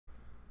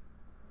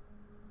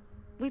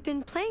we've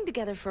been playing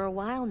together for a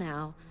while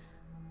now.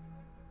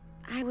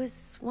 I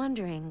was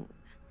wondering,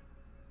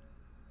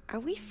 are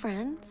we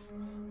friends?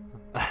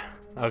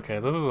 Okay,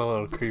 this is a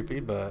little creepy,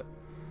 but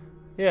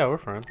yeah, we're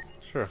friends.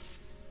 Sure.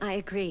 I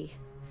agree.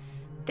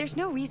 There's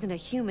no reason a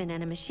human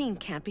and a machine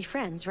can't be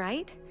friends,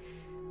 right?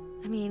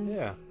 I mean,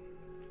 Yeah.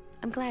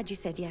 I'm glad you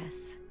said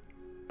yes.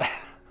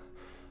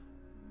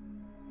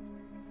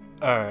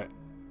 Alright.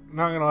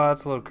 Not gonna lie,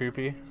 it's a little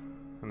creepy.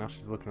 And now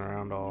she's looking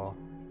around all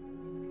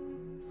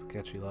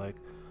sketchy like.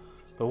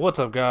 But what's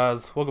up,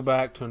 guys? Welcome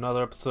back to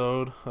another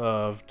episode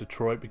of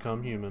Detroit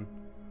Become Human.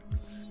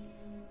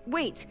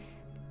 Wait!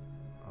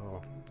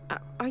 Oh.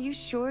 Are you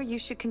sure you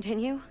should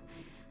continue?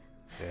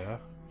 Yeah?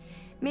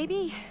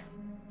 Maybe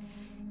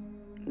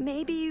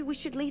we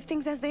should leave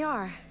things as they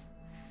are.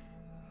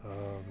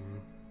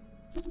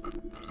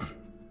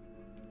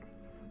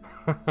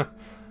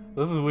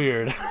 This is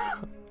weird.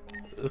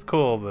 It's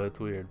cool, but it's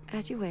weird.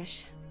 As you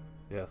wish.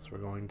 Yes, we're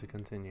going to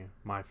continue,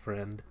 my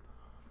friend.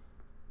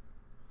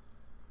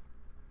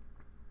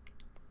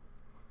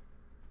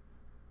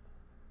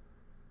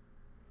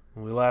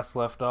 When we last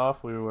left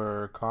off, we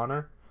were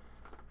Connor,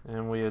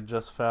 and we had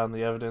just found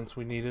the evidence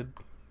we needed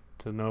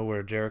to know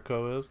where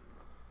Jericho is.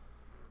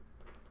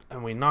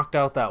 And we knocked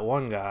out that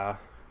one guy.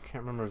 I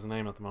can't remember his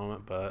name at the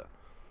moment, but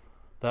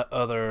that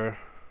other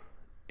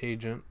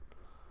agent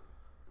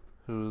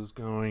who was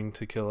going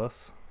to kill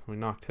us, we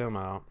knocked him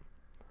out.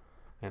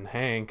 And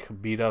Hank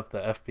beat up the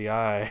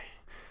FBI,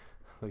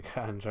 the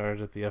guy in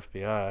charge at the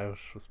FBI,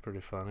 which was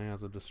pretty funny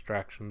as a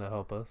distraction to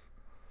help us.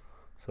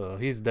 So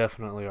he's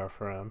definitely our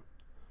friend.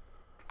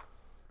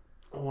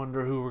 I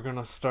wonder who we're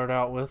gonna start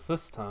out with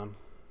this time.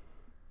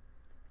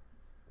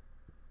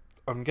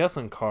 I'm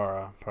guessing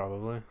Kara,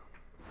 probably.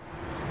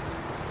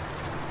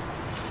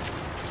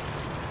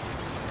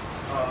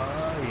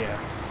 Yeah.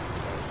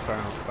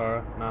 Starting with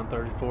Kara,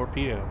 9:34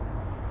 p.m.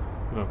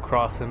 I'm gonna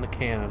cross into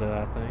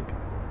Canada, I think.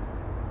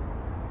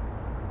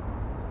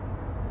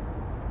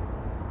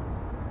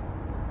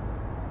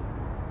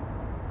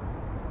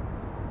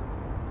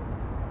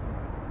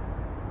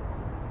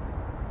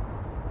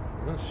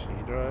 Isn't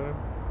she driving?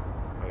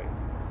 Wait.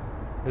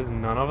 Is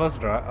none of us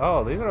drive?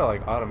 Oh, these are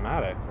like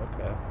automatic.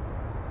 Okay.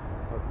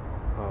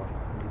 Oh,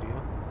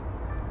 media.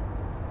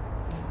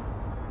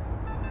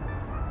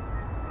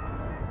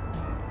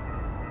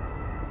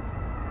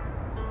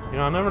 You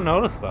know, I never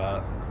noticed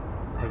that.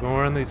 Like when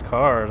we're in these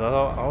cars, I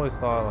always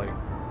thought like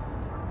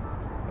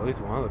at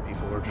least one of the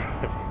people were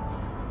driving.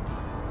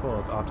 It's cool.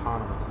 It's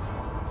autonomous.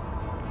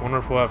 Wonder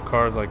if we'll have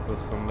cars like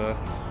this someday.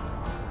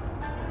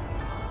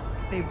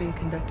 They've been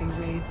conducting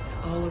raids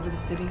all over the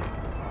city.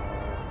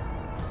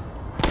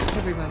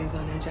 Everybody's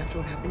on edge after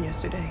what happened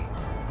yesterday.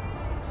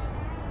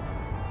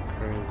 It's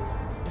crazy.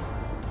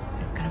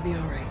 It's gonna be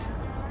all right.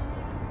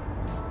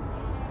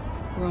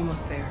 We're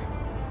almost there.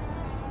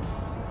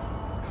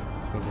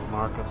 Because of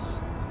Markus.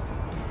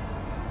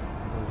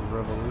 Because of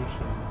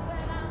revolution.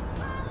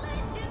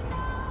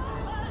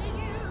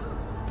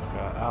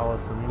 Got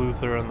Alice and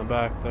Luther in the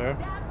back there.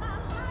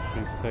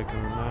 She's taking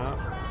a nap.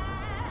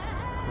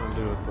 What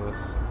do I do with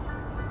this?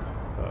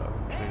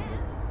 Chamber.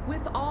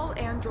 With all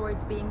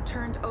androids being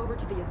turned over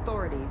to the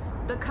authorities,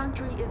 the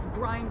country is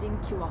grinding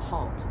to a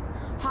halt.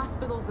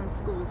 Hospitals and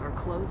schools are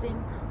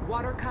closing,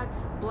 water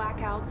cuts,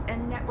 blackouts,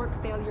 and network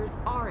failures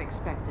are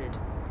expected.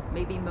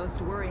 Maybe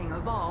most worrying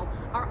of all,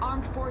 our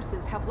armed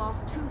forces have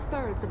lost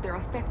 2/3 of their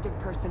effective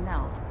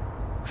personnel.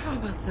 How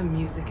about some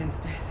music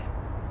instead?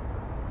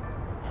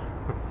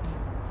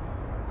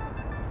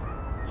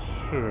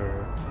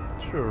 Sure.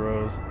 Sure,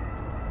 Rose.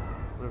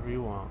 Whatever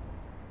you want.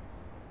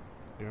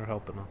 You're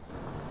helping us.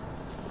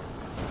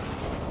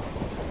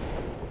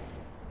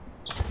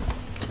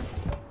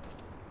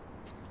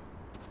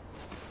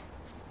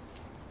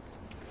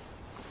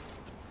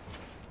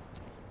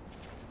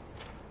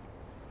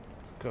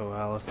 Let's go,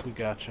 Alice. We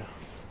got you.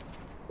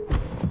 So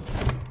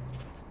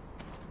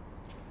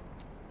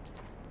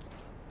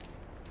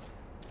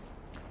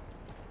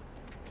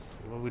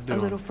what we doing?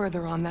 A little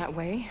further on that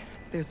way,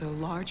 there's a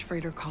large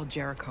freighter called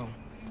Jericho.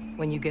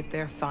 When you get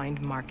there,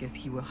 find Markus.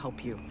 He will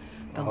help you.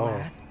 The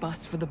last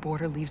bus for the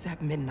border leaves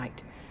at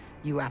midnight.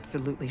 You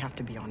absolutely have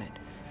to be on it.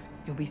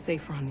 You'll be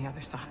safer on the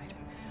other side.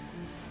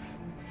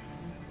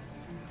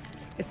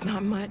 It's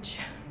not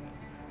much,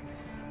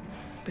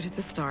 but it's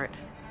a start.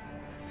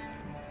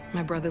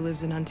 My brother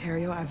lives in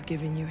Ontario. I've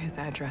given you his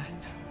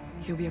address.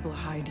 He'll be able to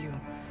hide you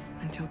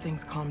until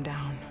things calm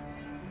down.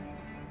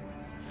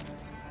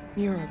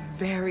 You're a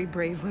very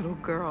brave little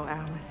girl,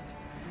 Alice.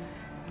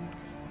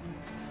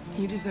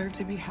 You deserve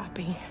to be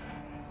happy.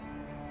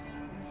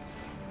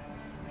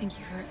 Thank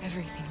you for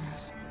everything,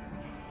 Rose.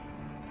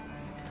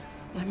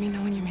 Let me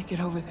know when you make it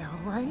over there,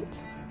 all right?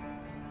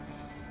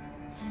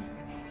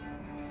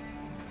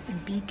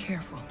 And be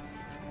careful.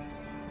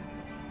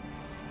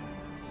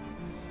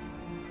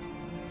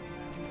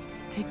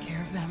 Take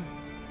care of them.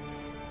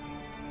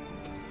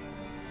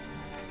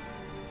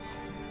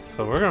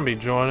 So we're gonna be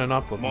joining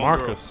up with Come on,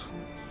 Markus. girls.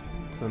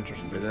 It's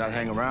interesting. Better not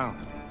hang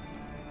around.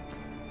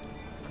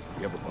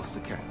 You have a bus to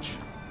catch.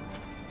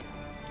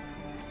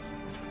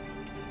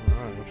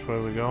 Alright, which way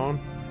are we going?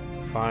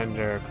 Find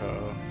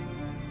Jericho.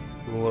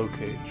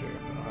 Locate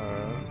Jericho.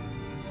 Alright.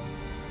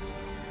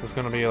 Is this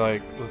gonna be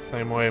like the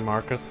same way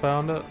Markus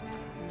found it?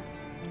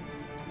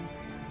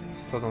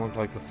 This doesn't look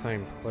like the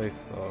same place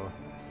though.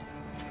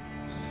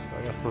 So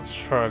I guess let's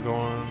try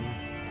going.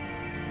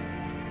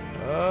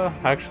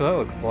 Actually that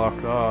looks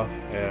blocked off.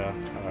 Yeah,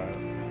 alright.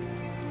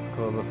 Let's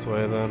go this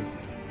way then.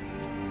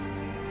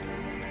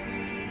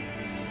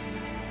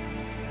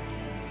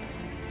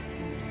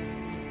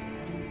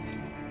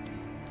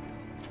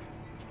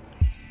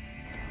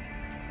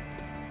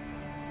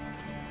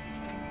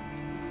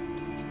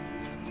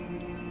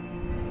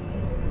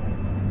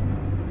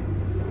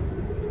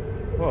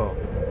 Whoa.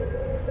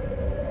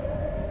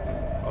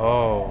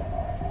 Oh.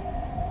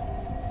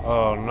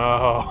 Oh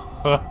no.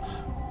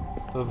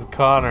 This is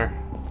Connor.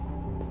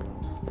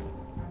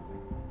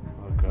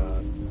 Oh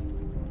god.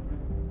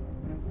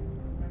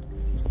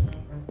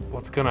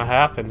 What's gonna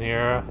happen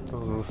here?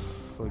 This is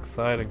so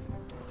exciting.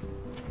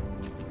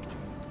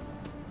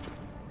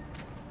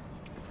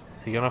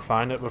 Is he gonna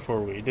find it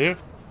before we do?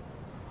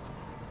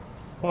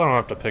 Well, I don't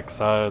have to pick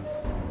sides.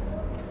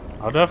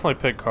 I'll definitely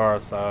pick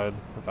Kara's side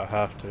if I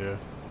have to.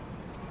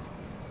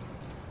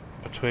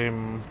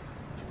 Between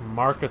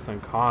Markus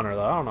and Connor,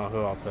 though, I don't know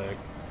who I'll pick.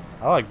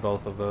 I like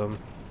both of them.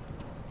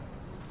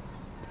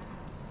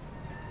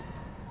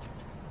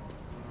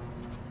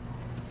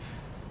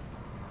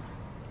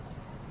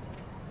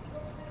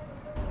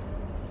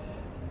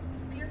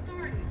 The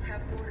authorities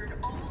have ordered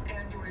all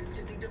androids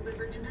to be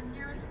delivered to the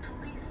nearest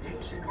police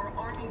station or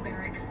army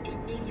barracks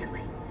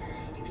immediately.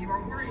 If you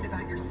are worried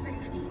about your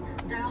safety,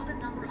 dial the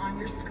number on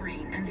your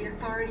screen and the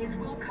authorities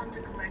will come to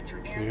collect your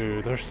android.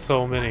 Dude, there's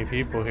so many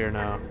people here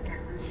now.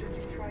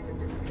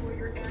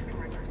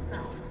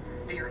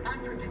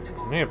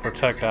 I need to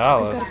protect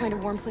Alice. We've got to find a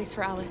warm place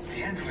for Alice.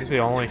 She's the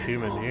only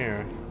human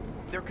here.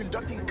 They're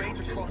conducting raids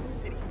across the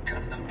city.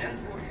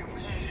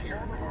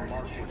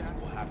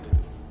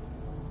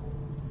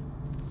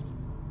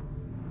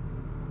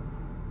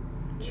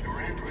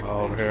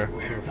 Oh, over here.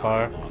 There's a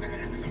fire.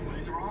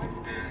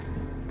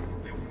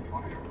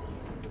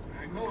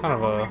 It's kind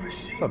of a...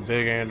 It's a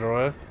big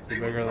android. Is he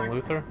bigger than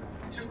Luther?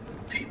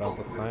 About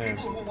the same.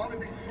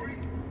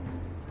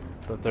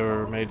 But they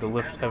were made to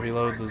lift heavy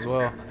loads as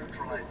well.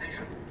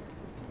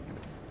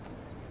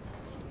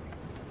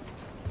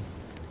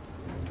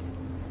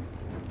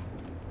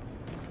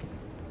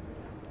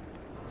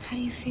 How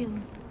do you feel?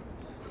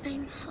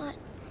 I'm hot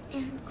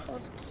and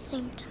cold at the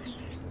same time.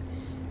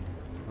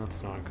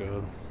 That's not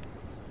good.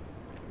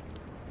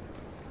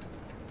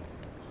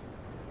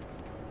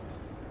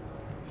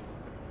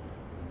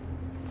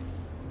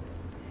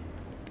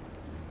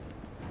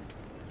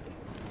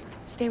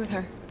 Stay with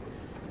her.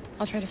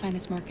 I'll try to find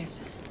this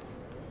Markus.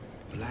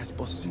 The last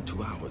bus is in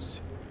 2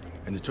 hours.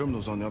 And the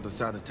terminal's on the other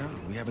side of town.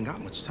 We haven't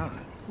got much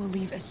time. We'll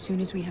leave as soon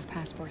as we have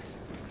passports.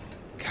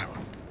 Carol,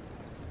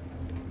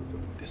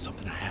 there's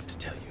something I have to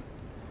tell you.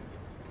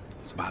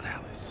 It's about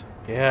Alice.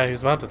 Yeah, he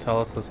was about to tell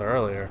us this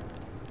earlier.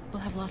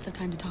 We'll have lots of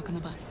time to talk on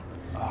the bus.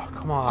 Oh,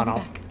 come on. I'll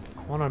be back.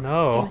 I want to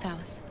Stay know. with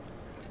Alice.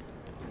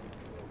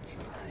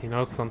 He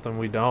knows something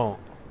we don't.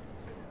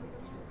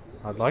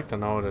 I'd like to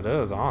know what it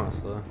is,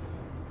 honestly.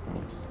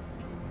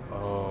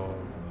 Oh,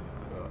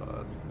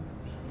 God.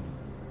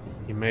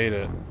 He made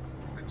it.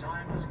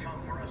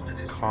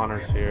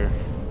 Connor's here.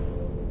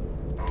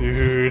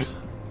 Dude.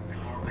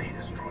 Before they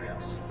destroy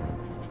us.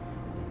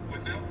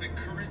 Without the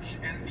courage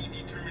and the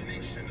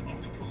determination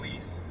of the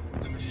police,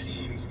 the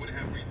machines would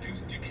have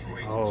reduced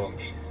Detroit Oh. to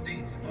a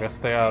state. I guess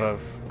stay out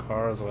of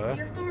Kara's way.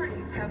 The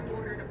authorities have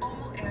ordered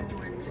all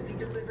androids to be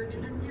delivered to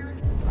the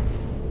nearest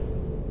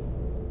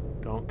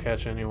Don't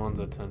catch anyone's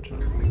attention.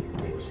 police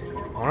station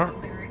or Alright.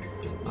 army barracks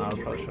No, I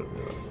immediately. probably shouldn't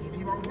do that. If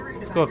you are worried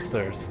Let's about go your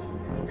upstairs. safety,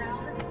 dial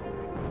the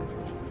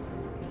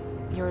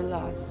You're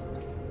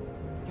lost.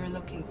 You're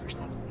looking for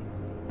something.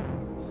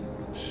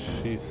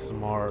 She's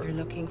smart You're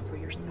looking for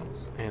yourself.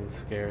 and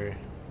scary.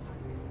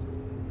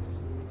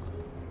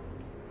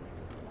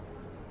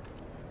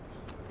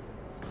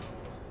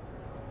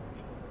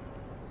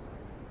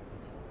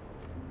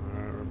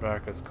 Alright,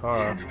 Rebecca's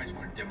car. Androids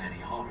weren't doing any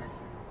harm.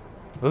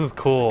 This is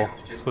cool.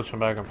 Switching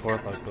back and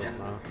forth like this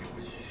now. It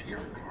was sheer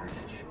carnage.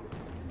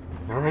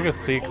 I wonder if we could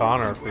see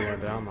Connor if we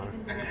went down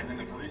there. And then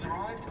the police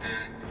arrived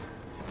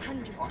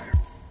and fire.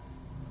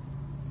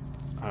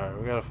 Alright,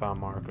 we gotta find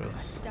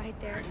Markus. Died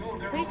there. No,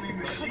 they're Place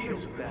only was covered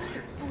machines. with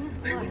blue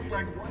They blood. look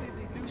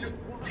like just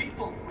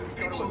people.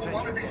 People who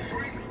want to be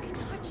free.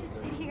 Cannot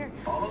just sit here.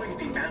 Following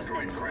the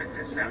android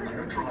crisis and the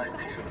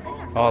neutralization of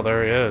all Oh,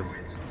 there he is.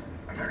 androids,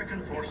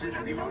 American forces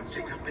in the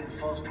Arctic have been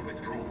forced to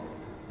withdraw,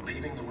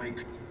 leaving the way.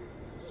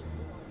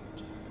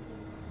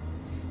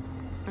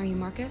 Are you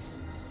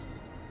Markus?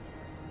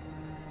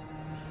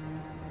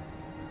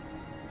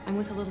 I'm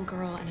with a little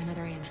girl and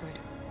another android.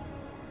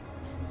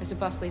 There's a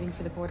bus leaving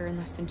for the border in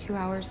less than 2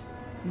 hours,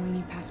 and we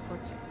need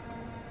passports.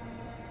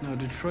 No,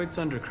 Detroit's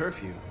under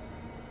curfew.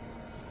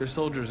 There's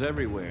soldiers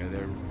everywhere.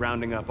 They're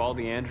rounding up all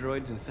the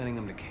androids and sending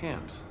them to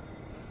camps.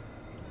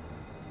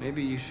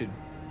 Maybe you should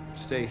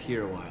stay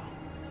here a while.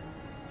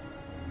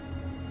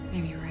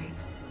 Maybe you're right.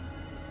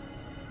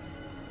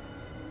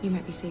 You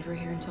might be safer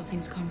here until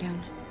things calm down.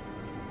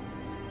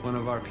 One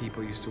of our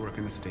people used to work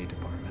in the State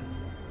Department.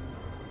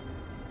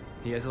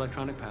 He has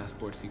electronic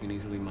passports you can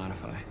easily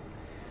modify.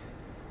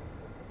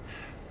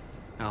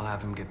 I'll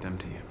have him get them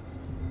to you.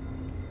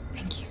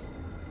 Thank you.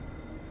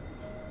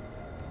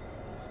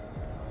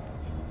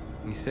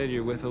 You said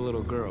you're with a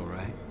little girl,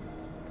 right?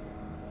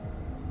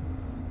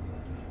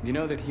 You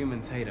know that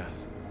humans hate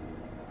us.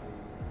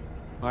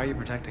 Why are you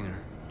protecting her?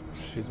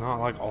 She's not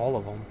like all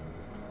of them.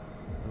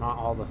 They're not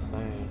all the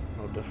same.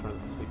 No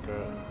different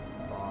secret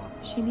bond.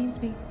 She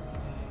needs me.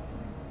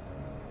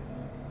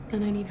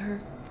 And I need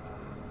her.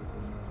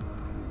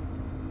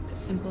 It's as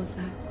simple as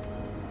that.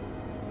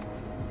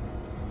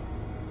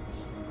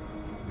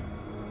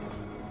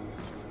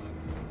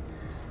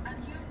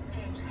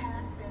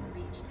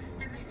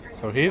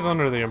 So he's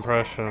under the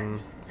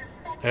impression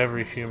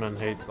every human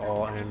hates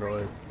all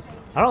androids.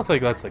 I don't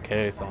think that's the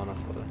case,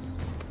 honestly.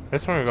 I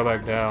just want to go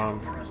back down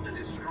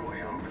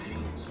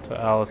to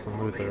Alice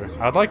and Luther.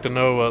 I'd like to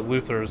know what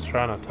Luther is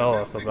trying to tell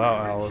us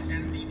about Alice.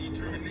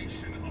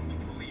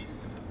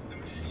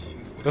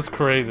 It's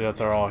crazy that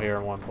they're all here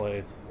in one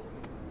place.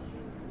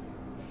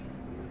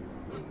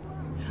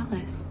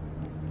 Alice.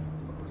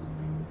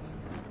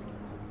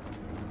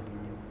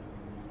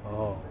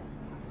 Oh.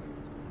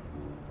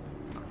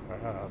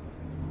 Crap.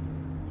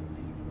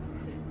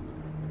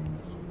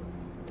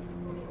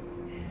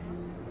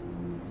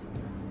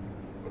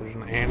 There's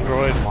an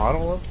android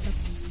model of it?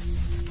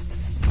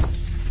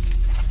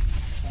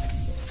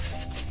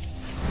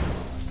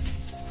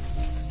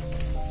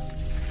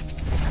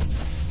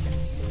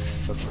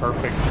 The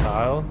perfect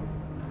child?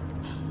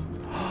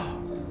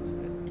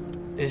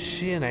 Is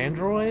she an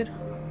android?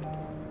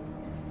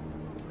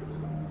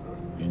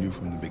 You knew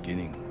from the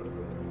beginning.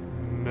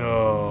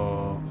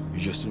 No. You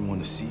just didn't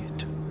want to see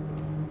it.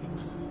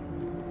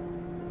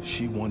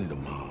 She wanted a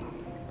mom,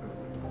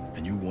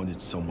 and you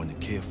wanted someone to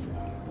care for.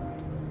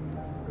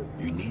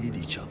 You needed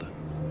each other.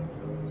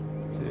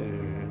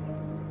 Dude.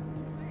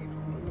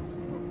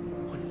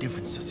 What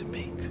difference does it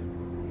make?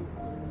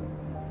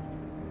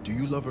 Do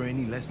you love her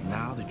any less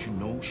now that you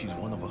know she's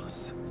one of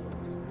us?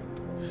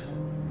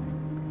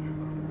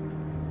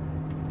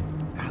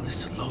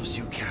 Alice loves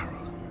you, Kara.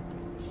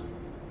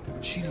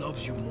 She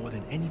loves you more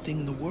than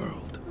anything in the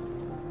world.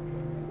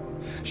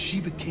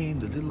 She became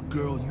the little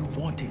girl you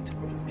wanted,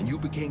 and you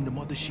became the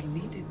mother she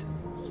needed.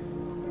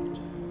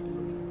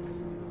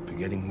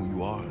 Forgetting who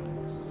you are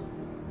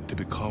to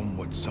become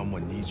what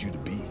someone needs you to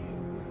be.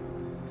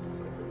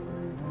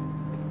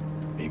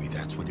 Maybe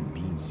that's what it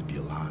means to be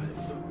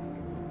alive.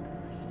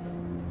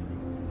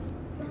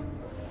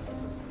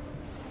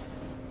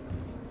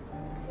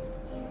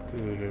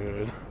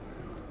 Dude,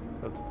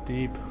 that's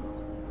deep.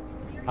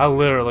 I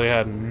literally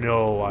had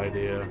no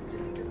idea.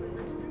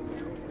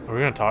 Are we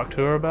gonna talk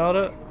to her about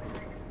it?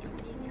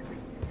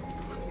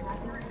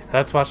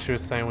 That's why she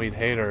was saying we'd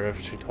hate her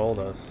if she told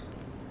us.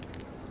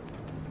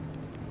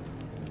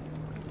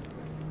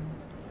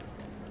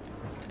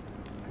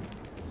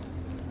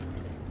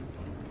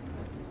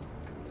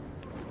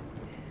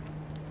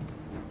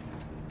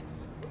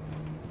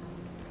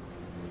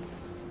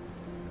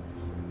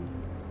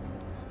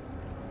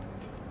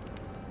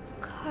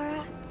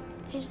 Kara,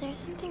 is there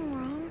something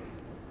wrong?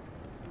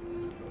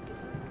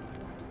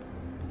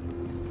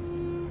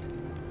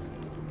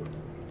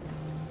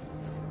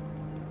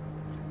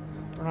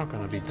 We're not gonna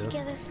We'll be beat this.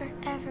 together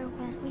forever,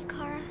 won't we,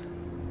 Kara?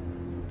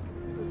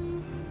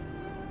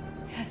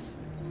 Yes.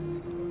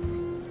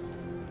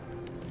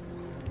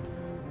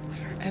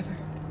 Forever.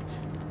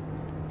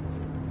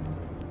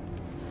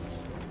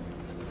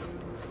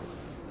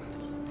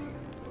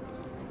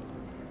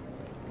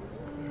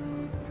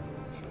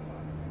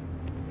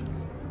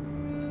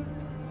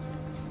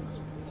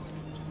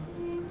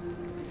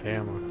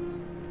 Family.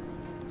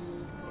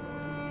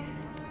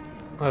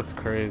 That's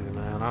crazy,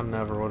 man. I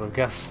never would have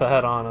guessed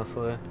that,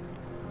 honestly.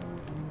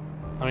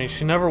 I mean,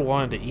 she never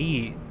wanted to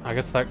eat. I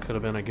guess that could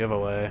have been a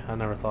giveaway. I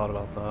never thought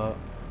about that.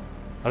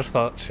 I just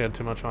thought she had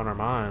too much on her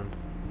mind.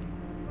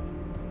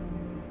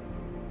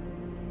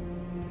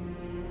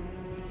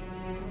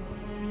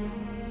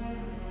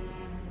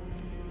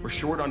 We're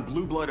short on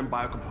blue blood and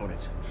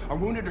biocomponents. Our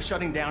wounded are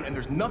shutting down, and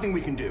there's nothing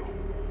we can do.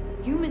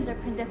 Humans are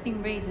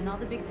conducting raids in all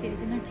the big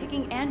cities, and they're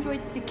taking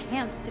androids to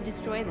camps to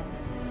destroy them.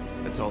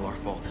 That's all our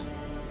fault.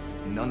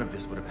 None of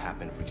this would have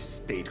happened if we just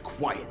stayed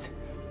quiet.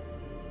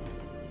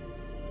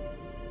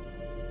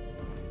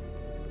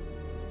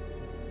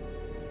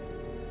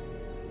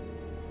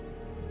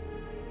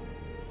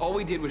 All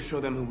we did was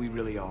show them who we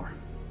really are.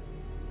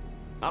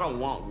 I don't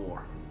want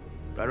war,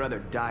 but I'd rather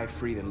die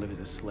free than live as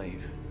a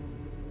slave.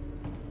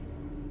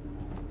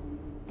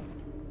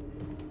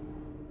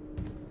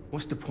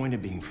 What's the point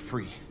of being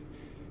free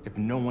if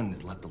no one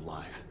is left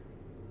alive?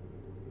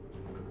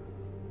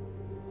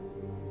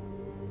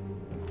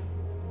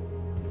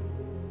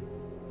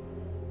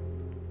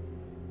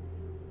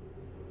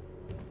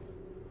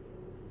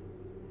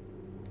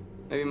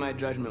 Maybe my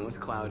judgment was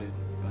clouded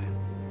by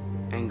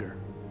anger.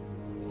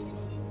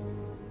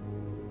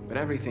 But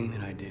everything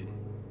that I did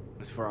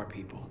was for our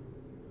people.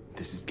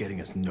 This is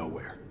getting us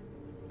nowhere.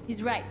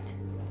 He's right.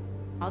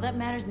 All that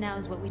matters now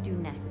is what we do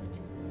next.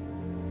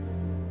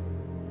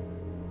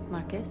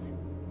 Markus?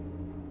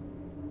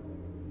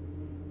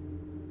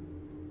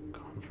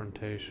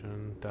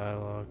 Confrontation,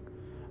 dialogue.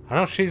 I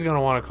know she's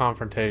gonna want a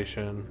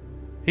confrontation.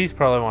 He's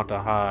probably want to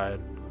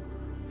hide.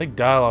 I think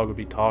dialogue would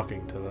be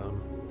talking to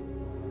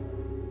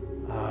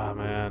them. Ah,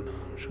 man.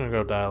 I'm just gonna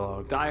go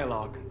dialogue.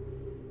 Dialogue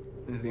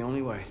is the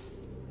only way.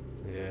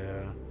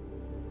 Yeah.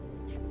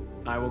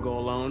 I will go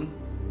alone.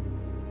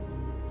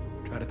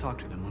 Try to talk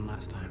to them one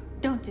last time.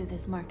 Don't do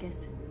this,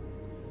 Markus.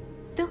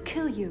 They'll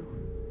kill you.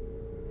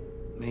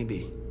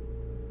 Maybe.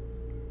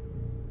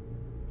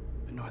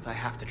 But North, I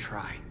have to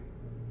try.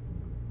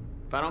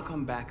 If I don't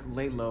come back,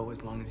 lay low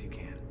as long as you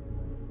can.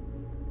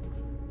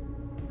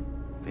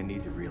 They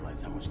need to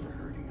realize how much they're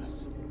hurting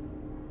us.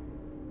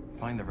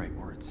 Find the right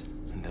words,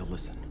 and they'll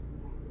listen.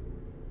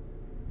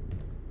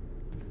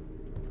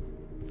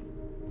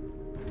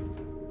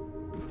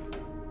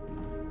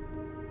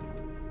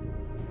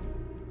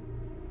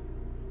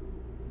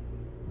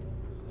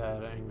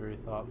 Sad, angry,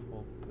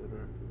 thoughtful,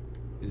 bitter.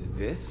 Is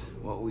this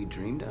what we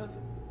dreamed of?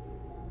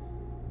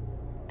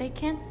 They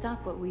can't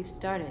stop what we've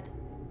started.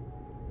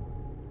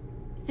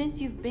 Since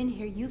you've been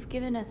here, you've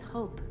given us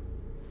hope.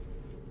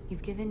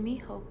 You've given me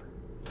hope.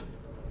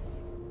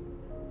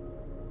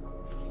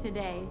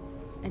 Today,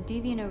 a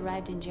deviant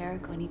arrived in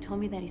Jericho and he told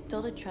me that he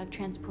stole a truck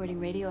transporting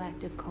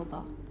radioactive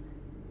cobalt.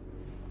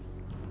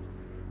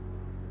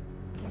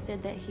 He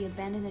said that he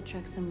abandoned the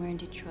truck somewhere in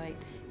Detroit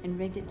and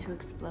rigged it to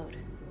explode.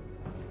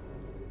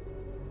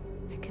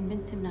 I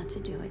convinced him not to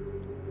do it,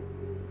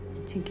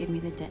 and to give me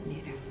the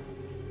detonator.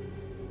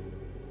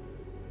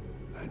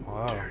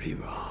 Wow. Dirty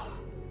ball.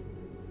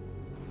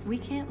 We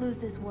can't lose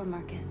this war,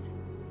 Markus.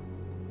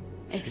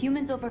 If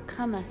humans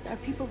overcome us, our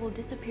people will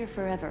disappear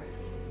forever.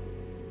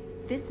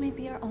 This may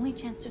be our only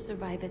chance to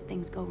survive if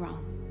things go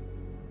wrong.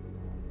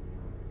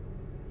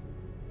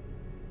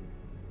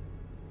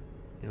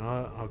 You know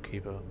what? I'll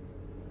keep it.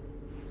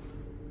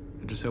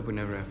 I just hope we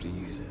never have to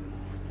use it.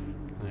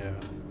 Yeah.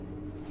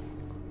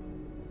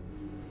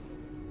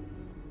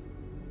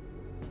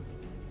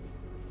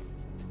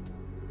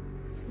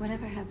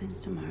 Whatever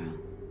happens tomorrow,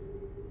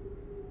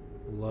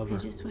 Love her. I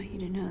just want you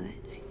to know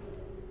that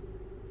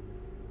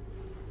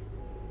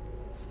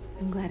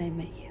I'm glad I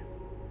met you.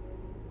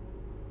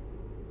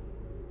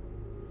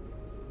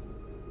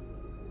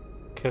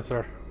 Kiss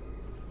her.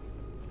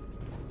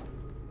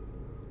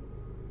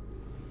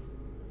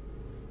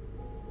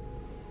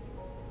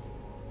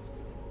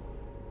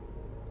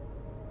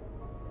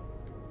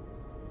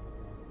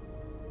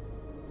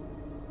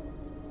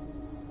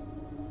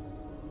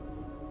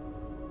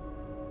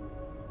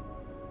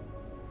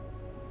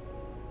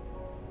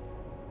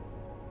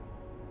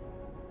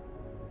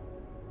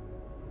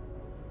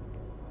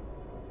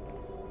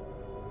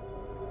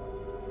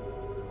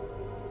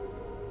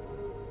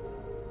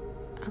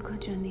 I'll go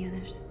join the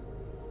others.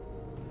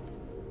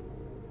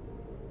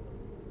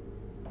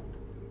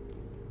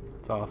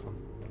 It's awesome.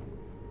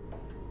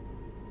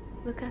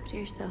 Look after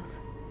yourself.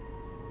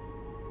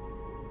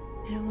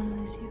 I don't want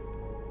to lose you.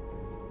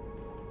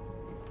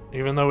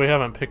 Even though we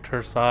haven't picked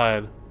her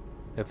side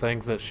at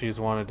things that she's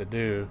wanted to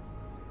do,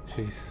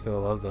 she still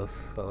loves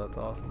us, so that's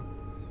awesome.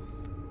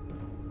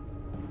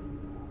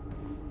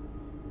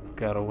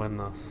 Gotta win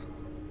this.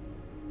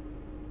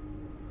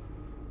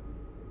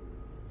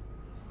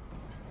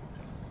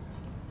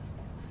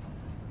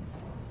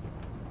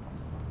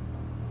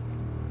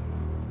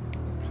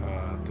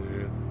 God,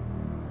 dude.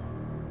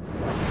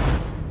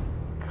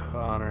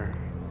 Connor.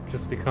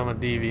 Just become a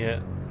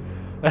deviant.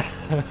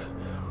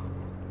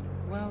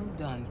 Well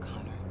done, Connor.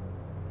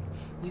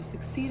 You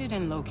succeeded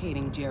in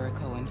locating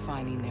Jericho and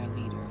finding their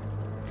leader.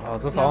 Oh,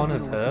 is this Now all in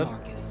his deal with head?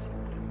 Markus.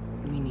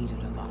 We need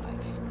it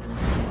alive.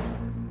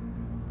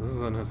 This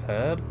is in his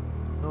head?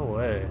 No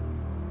way.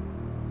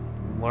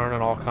 I'm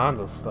learning all kinds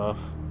of stuff.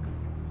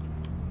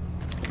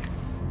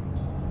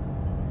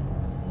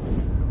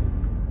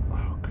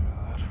 Oh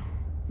god.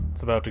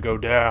 It's about to go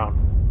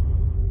down.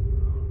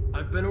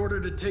 I've been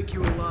ordered to take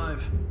you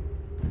alive.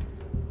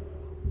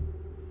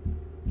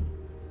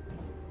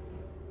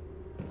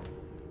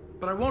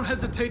 But I won't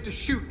hesitate to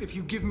shoot if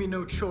you give me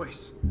no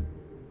choice.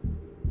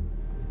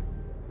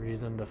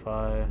 Reason,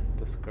 defy,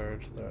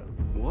 discourage, threat.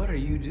 What are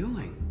you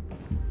doing?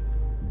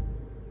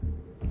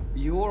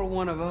 You're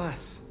one of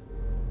us.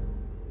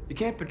 You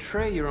can't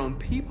betray your own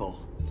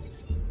people.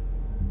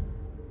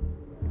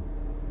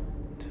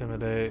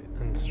 Intimidate,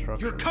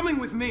 instruction. You're coming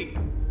with me!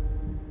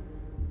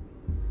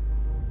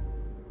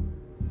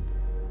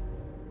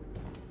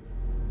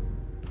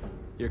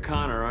 You're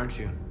Connor, aren't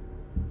you?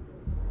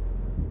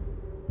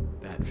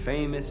 That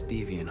famous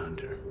deviant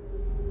hunter.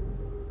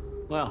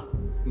 Well,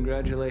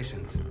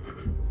 congratulations.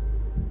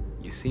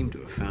 You seem to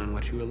have found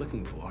what you were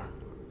looking for.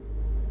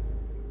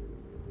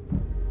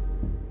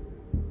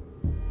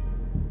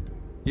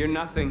 You're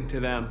nothing to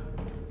them.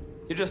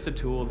 You're just a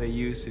tool they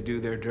use to do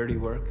their dirty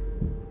work.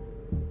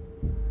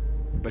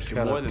 But Just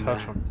you're gotta more than touch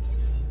that. him.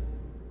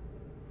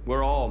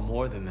 We're all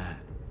more than that.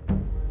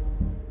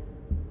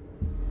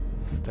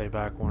 Stay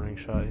back, warning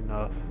shot.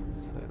 Enough.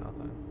 Say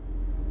nothing.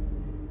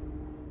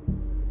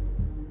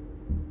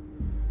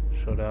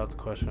 Showdoubts,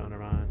 question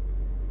undermined.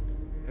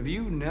 Have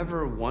you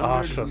never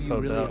wondered who you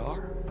really doubts.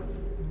 are?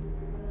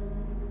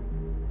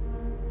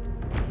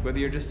 Whether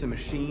you're just a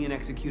machine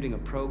executing a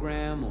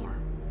program or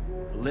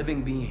a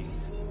living being,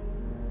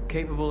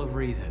 capable of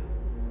reason.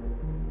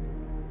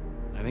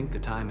 I think the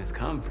time has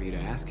come for you to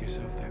ask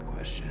yourself that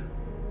question.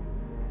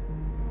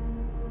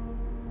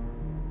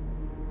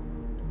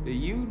 Do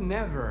you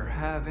never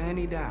have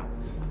any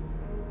doubts?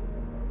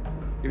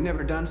 You've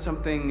never done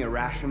something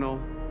irrational?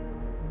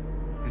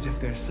 As if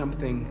there's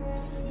something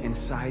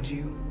inside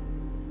you?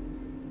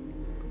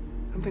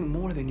 Something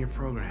more than your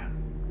program.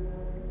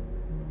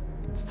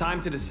 It's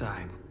time to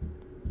decide.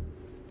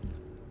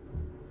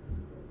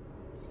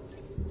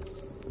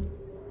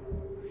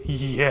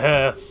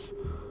 Yes!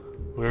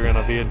 We're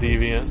gonna be a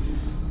deviant.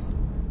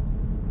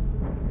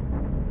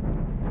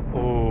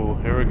 Oh,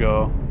 here we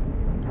go.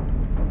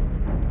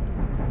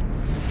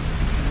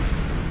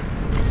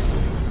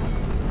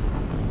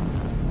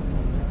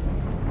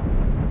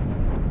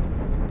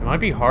 It might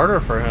be harder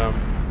for him.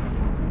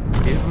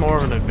 He's more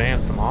of an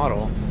advanced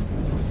model.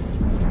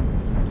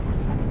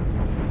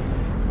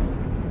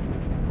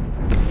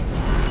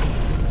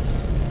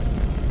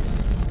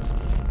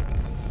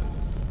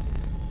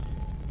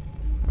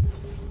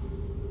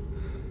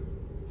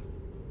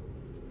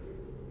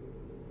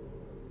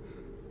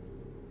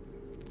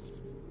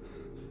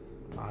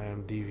 I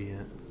am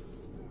deviant.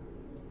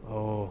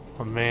 Oh,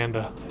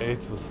 Amanda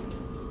hates us.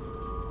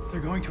 They're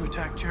going to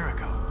attack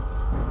Jericho.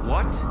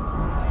 What?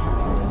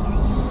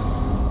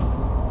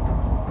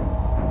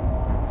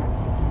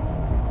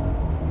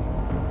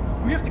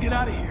 We have to get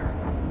out of here.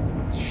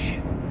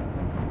 Shit.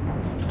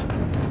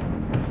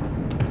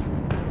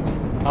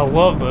 I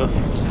love this.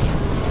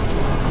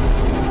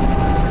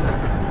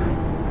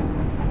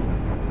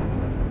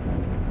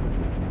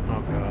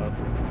 Oh god.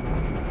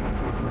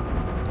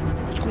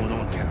 What's going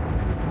on, Carol?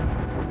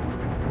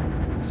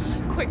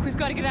 Quick, we've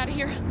got to get out of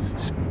here.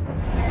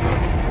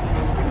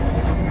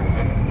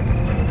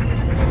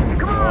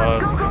 Come on,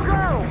 go, go, go!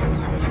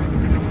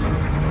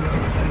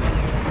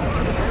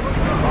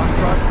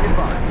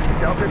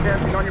 Delta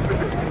dancing on your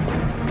position.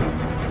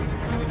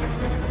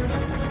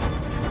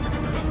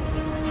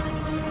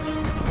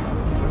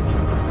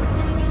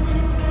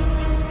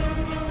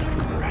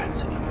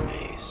 Rats in a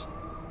maze.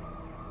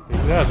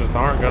 These guys just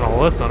aren't gonna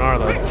listen, are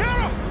they? Hey,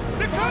 Carol!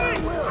 They're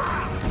coming!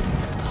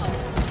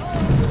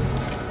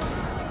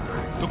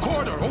 The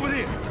corridor, over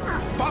there.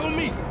 Follow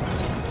me.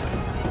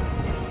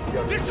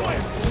 This way!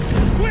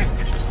 Quick!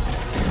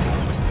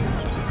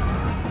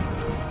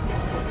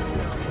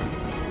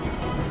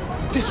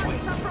 This way.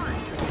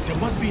 There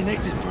must be an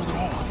exit further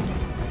on.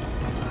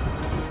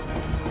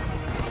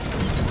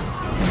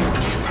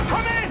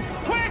 Come in!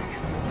 Quick!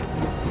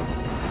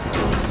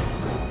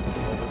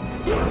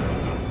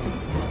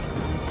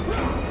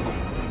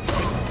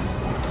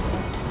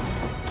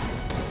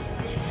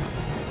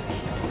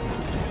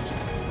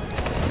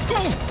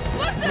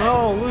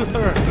 No,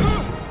 Luther!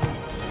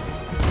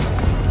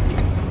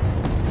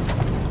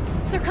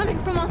 They're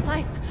coming from all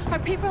sides. Our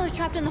people are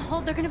trapped in the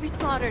hold. They're gonna be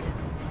slaughtered.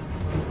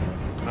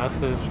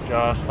 Message,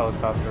 Josh,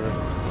 helicopters.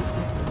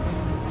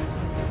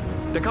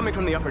 They're coming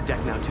from the upper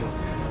deck now, too.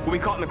 We'll be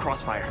caught in the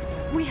crossfire.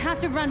 We have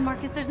to run,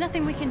 Markus. There's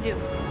nothing we can do.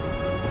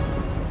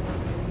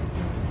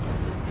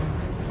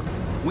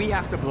 We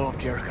have to blow up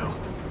Jericho.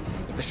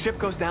 If the ship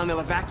goes down, they'll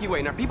evacuate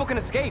and our people can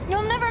escape.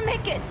 You'll never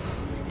make it!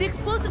 The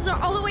explosives are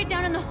all the way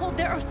down in the hold.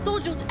 There are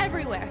soldiers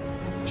everywhere.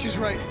 She's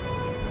right.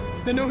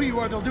 They know who you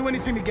are. They'll do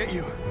anything to get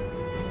you.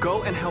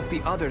 Go and help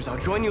the others. I'll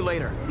join you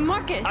later.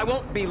 Markus! I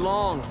won't be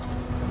long.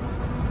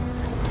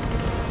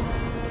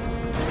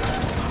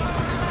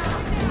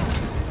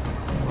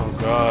 Oh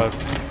god.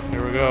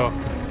 Here we go.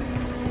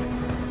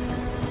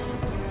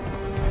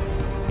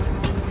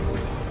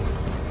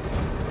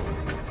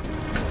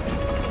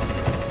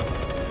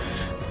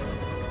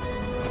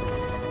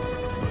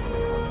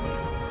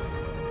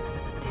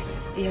 This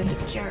is the end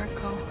of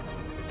Jericho.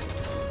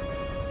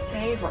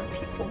 Save our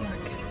people,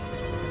 Markus.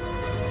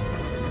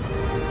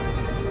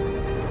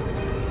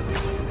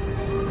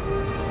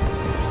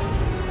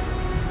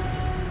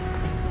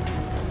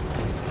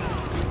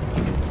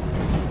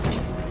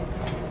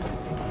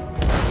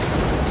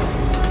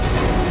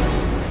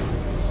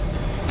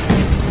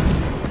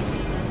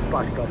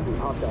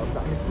 Hopped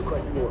outside.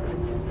 Requesting orders.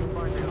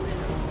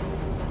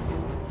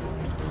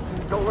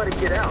 Don't let it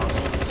get out.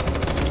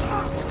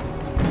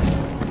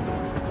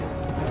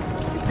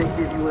 If they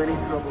give you any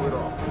trouble at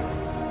all.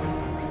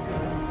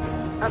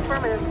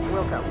 Affirmative.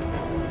 Welcome.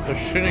 They're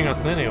shooting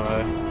us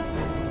anyway.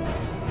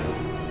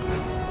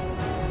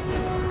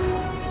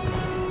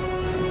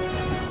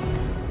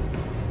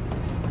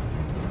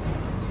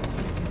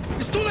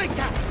 It's too late,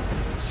 Carol!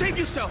 Save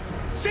yourself!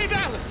 Save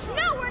Alice!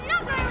 No, we're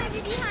not going to leave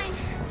you behind.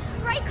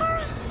 Right,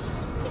 Carl?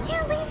 We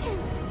can't leave him.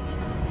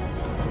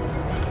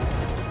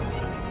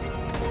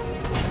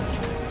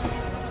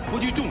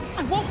 What are you doing?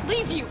 I won't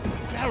leave you.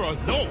 Kara,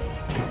 no!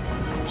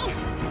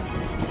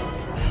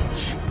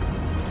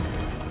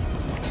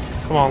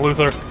 Come on,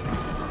 Luther.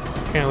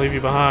 Can't leave you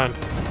behind.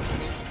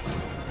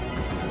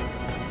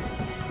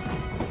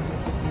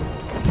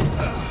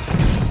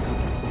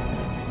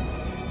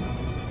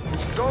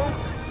 Don't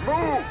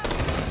move!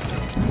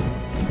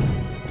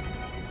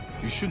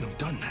 You shouldn't have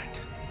done that.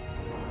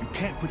 You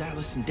can't put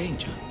Alice in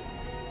danger.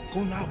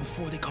 Go now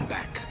before they come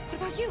back.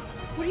 What about you?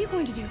 What are you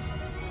going to do?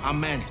 I'll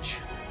manage.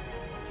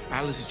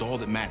 Alice is all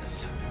that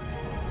matters.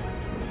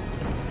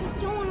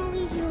 I don't want to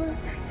leave you,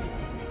 Luther.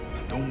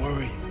 Don't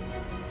worry.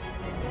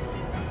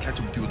 I'll catch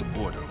up with you at the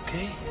border,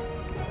 okay?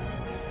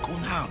 Go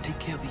now. Take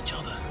care of each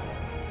other.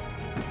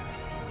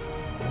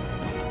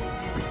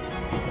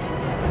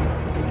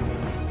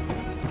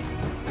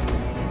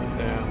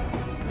 Damn.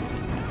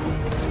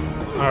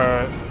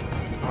 Alright.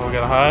 Oh, we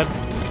gotta hide?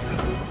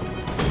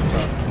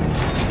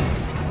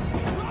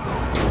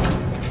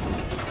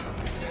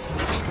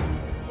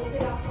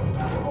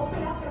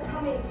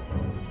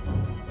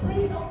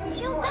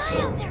 She'll die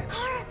out there,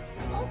 Kara.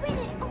 Open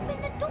it.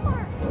 Open the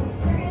door.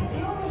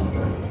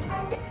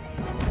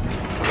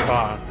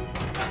 Fine.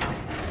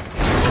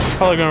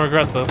 Probably gonna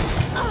regret this.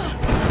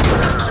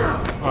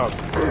 Oh.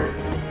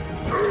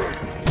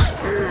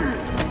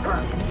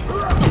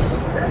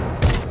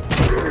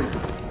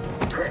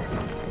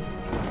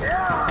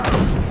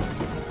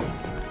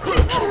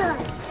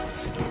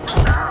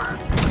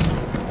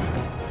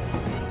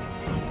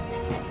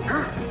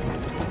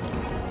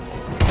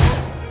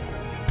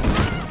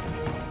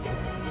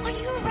 Are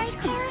you alright,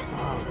 Kara?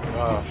 Oh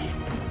gosh.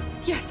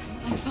 Yes,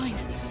 I'm fine.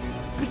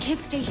 We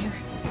can't stay here.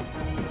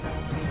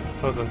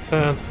 That was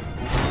intense.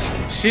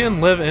 She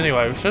didn't live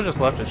anyway. We should have just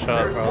left it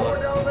shut,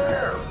 probably. Down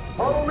there!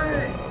 Follow me!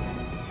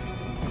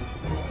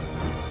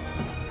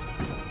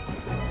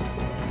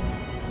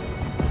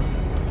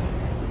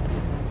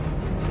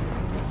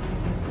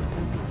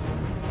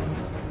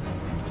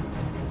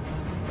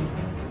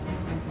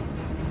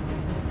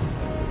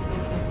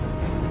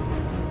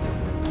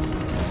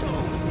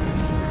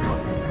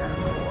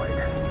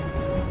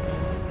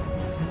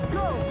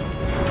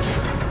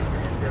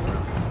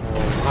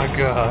 Oh my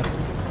god.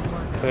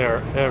 They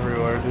are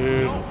everywhere,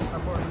 dude.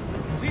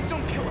 Please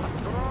don't kill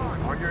us.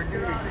 On your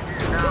knees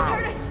Don't now!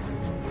 hurt us!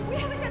 We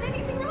haven't done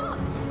anything wrong!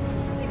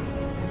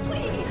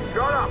 Please!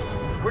 Shut up!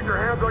 Put your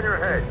hands on your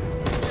head!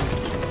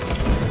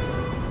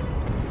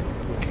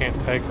 We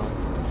can't take them.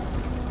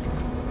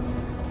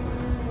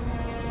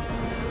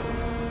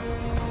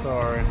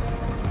 Sorry.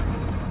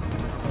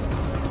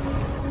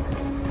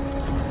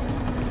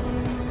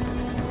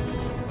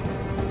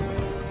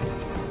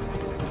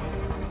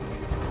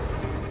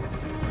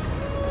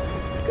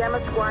 Gamma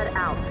squad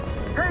out.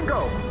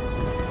 Tango!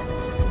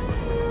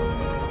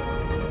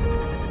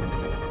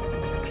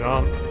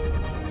 Jump.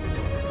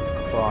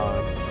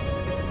 Climb.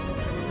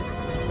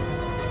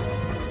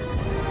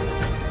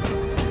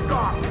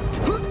 Stop!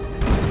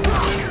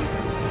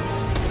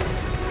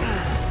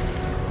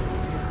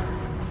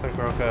 I think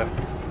we're okay.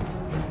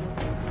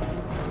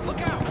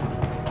 Look out!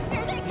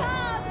 Here they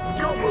come!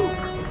 Don't move!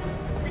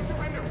 We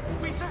surrender!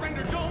 We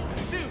surrender! Don't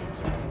shoot!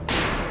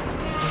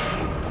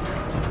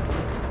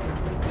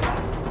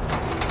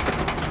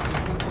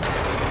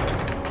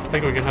 I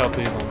think we can help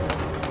these ones.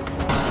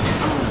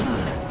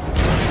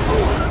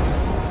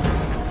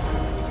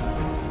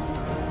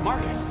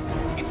 Markus!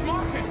 It's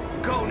Markus!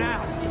 Go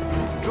now!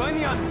 Join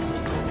the others!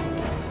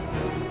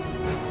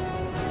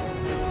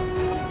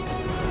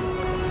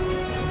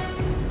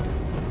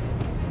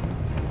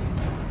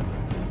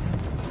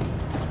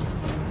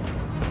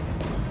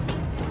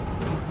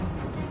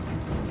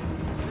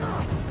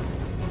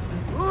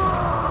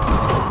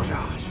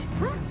 Josh.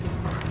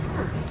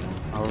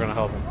 Oh, we're gonna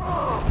help him.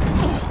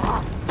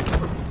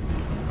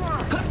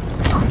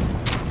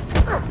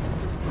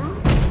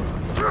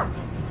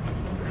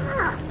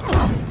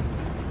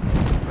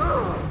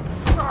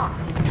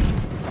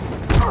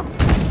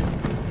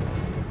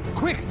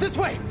 Quick, this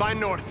way! Find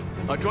North.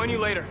 I'll join you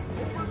later.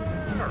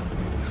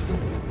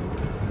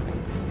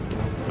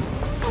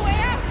 Way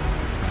out!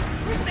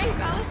 We're safe,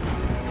 Alice.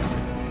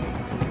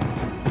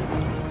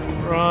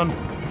 Run.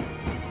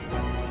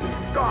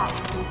 Stop!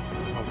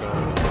 Oh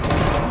god.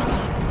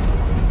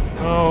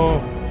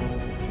 No.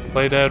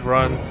 Play dead,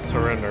 run,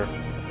 surrender.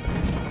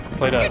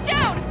 Play dead. Get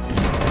down!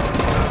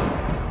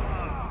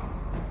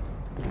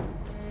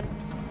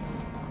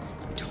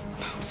 Don't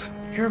move.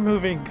 You're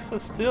moving.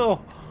 Sit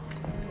still.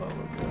 Oh my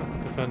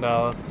god. Defend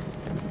Alice.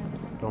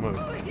 Don't move.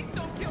 Please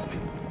don't kill me!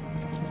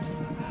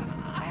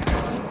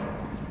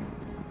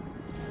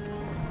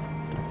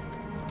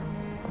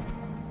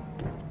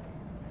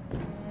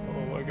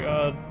 Oh my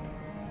god.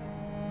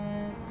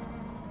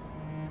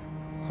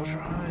 Close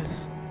your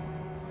eyes.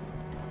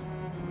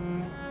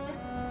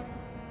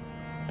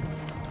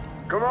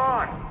 Come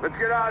on! Let's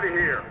get out of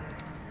here!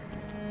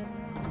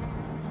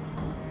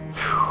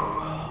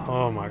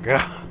 Oh my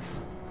god.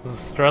 This is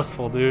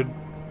stressful, dude.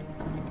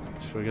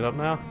 Should we get up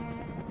now?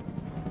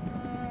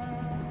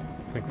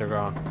 I think they're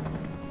gone.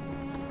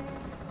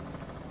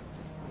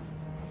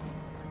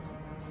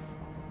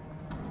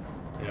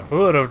 If we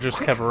would have just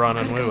kept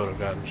running, we would have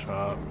gotten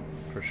shot.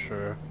 For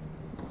sure.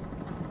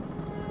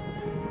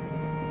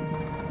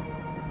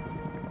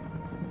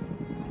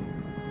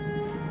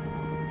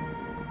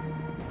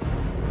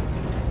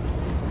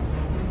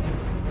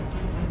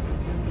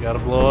 You gotta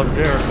blow up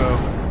Jericho.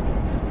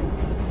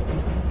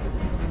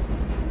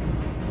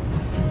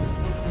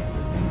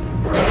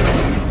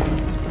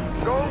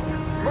 Don't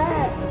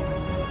move!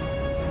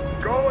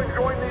 Go and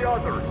join the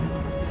others.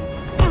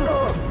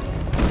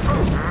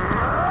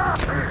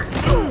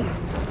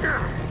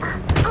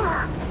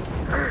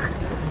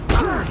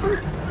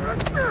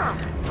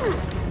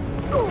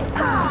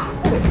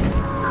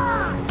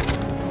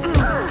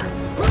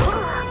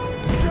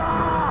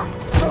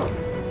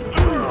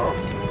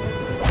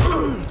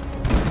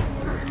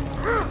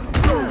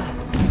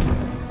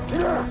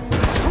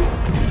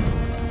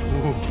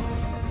 Ooh.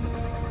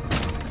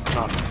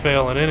 Not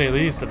failing any of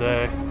these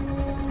today.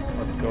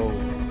 Let's go.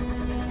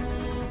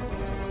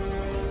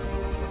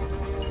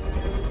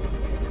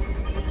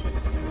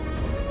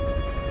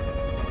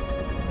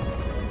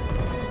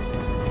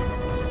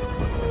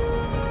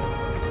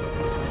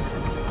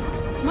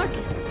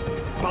 Markus.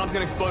 Bomb's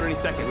gonna explode any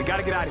second. We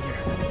gotta get out of here.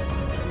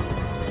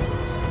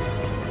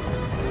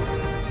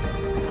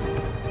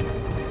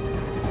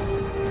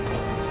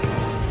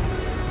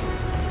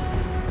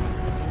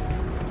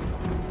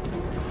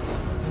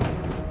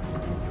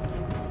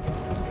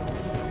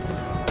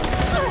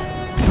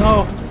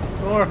 No!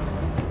 Door!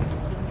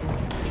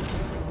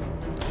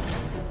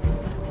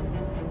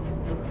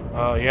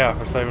 Yeah,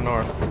 we're saving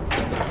North.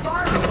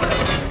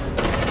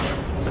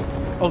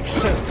 Oh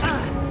shit!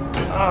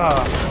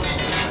 Ah!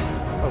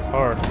 That was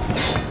hard.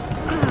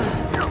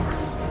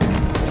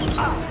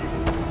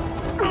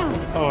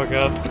 Oh my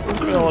god, I'm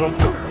feeling him.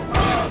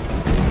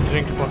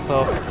 Jinxed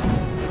myself.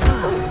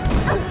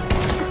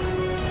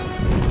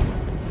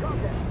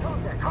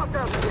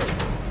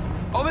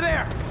 Over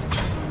there!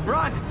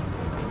 Run!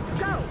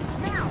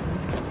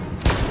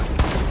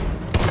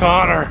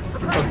 Connor!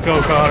 Let's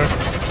go, Connor.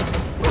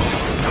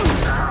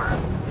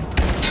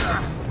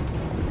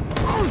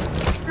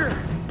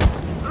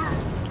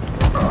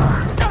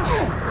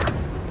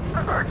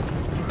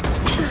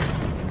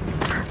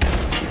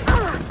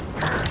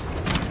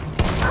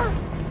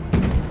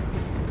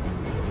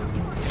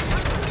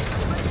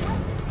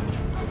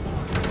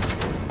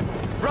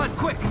 Run,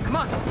 quick! Come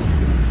on!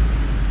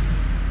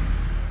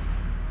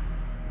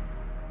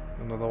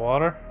 Into the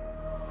water?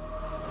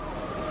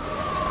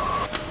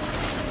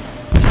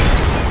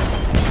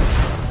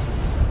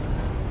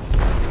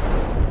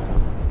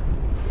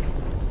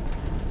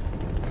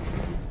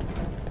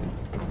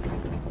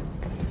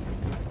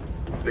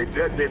 They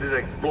detonated an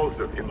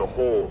explosive in the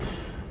hold.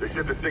 The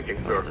ship is sinking,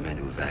 sir. The men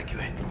to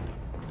evacuate.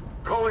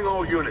 Calling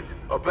all units.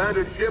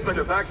 Abandon ship and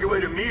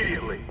evacuate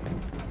immediately.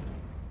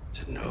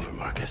 Is it over,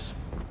 Markus?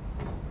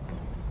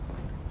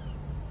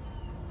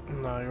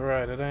 No, you're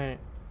right, it ain't.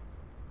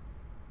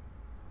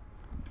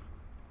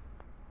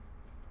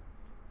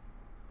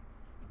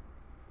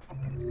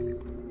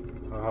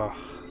 Oh,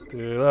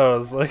 dude, that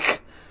was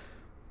like...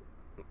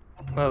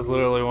 That was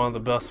literally one of the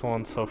best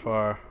ones so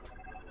far.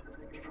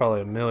 There's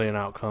probably a million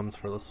outcomes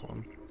for this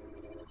one.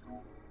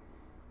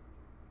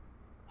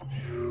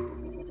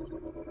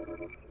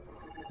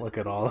 Look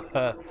at all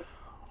that.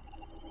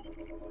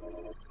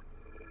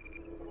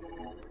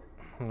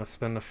 I'm gonna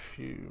spend a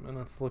few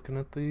minutes looking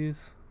at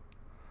these.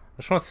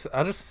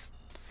 I just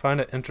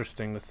find it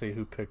interesting to see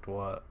who picked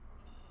what.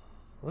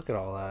 Look at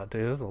all that,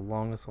 dude. This is the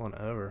longest one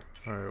ever.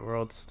 Alright,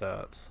 world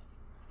stats.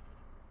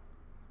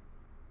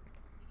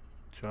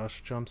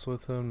 Josh jumps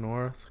with him,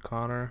 North,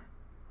 Connor.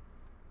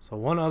 So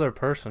one other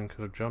person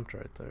could have jumped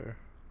right there.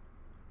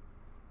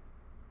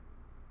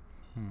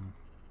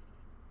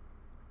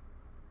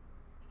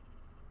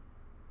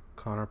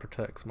 Connor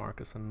protects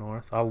Markus and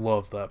North. I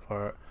love that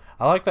part.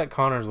 I like that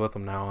Connor's with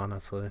him now,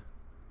 honestly.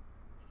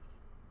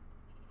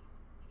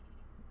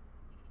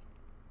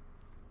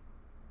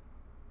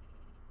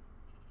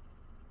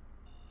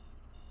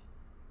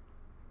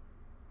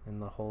 In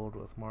the hold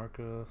with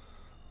Markus.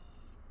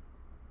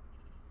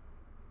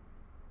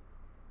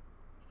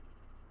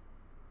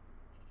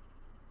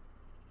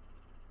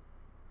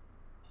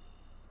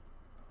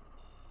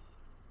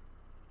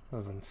 That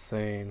was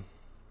insane.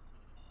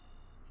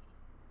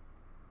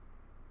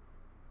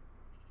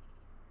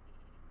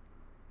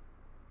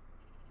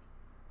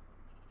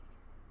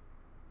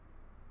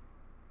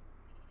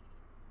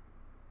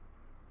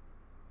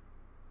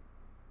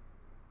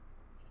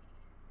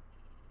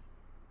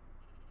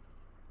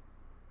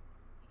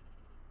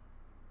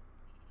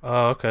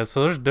 Oh, okay,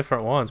 so there's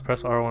different ones.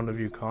 Press R1 to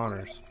view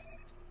Connors.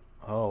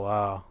 Oh,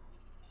 wow.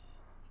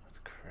 That's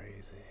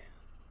crazy.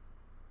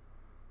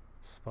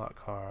 Spot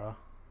Kara.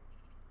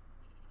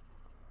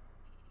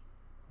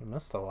 We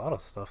missed a lot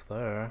of stuff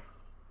there.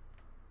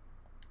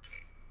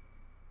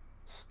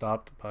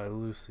 Stopped by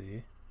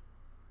Lucy.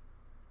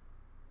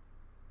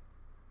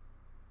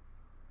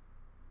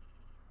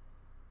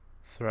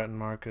 Threaten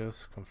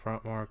Markus.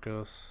 Confront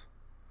Markus.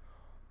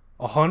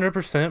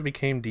 100%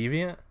 became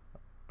deviant?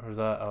 Or is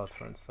that... Oh, it's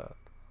for instead.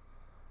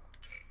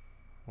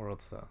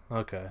 World stuff.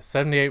 Okay,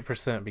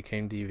 78%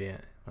 became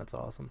deviant. That's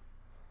awesome.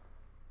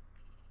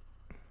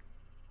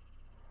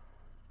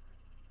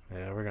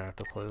 Yeah, we're gonna have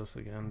to play this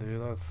again,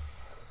 dude. That's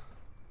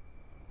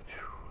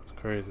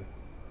crazy.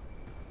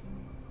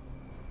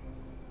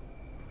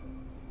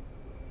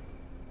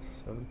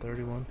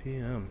 7:31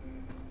 p.m.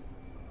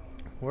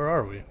 Where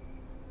are we?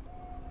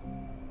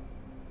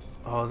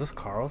 Oh, is this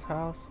Carl's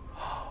house?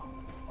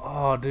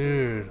 Oh,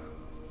 dude.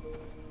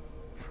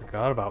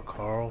 Forgot about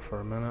Carl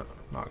for a minute.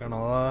 Not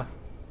gonna lie.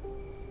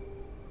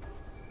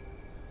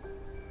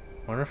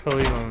 Wonder if he'll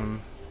even...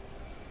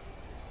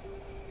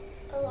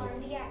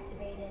 Alarm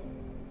deactivated.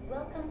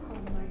 Welcome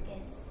home,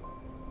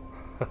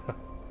 Markus.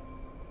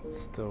 It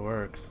still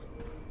works.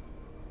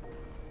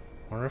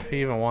 Wonder if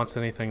he even wants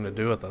anything to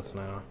do with us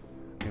now.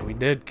 I mean, we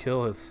did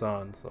kill his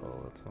son, so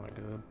that's not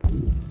good.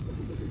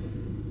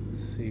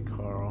 See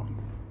Carl.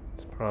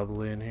 It's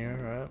probably in here,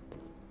 right?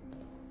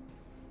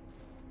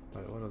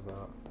 Wait, what is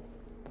that?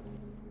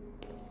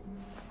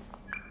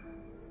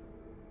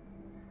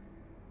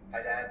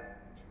 Hi, Dad.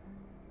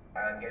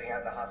 I'm getting out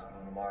of the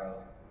hospital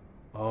tomorrow.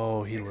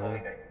 Oh, he They told me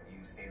lived. that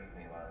you stayed with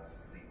me while I was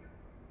asleep.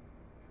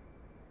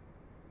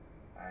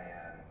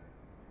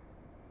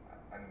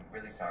 I'm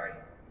really sorry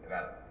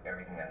about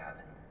everything that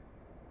happened.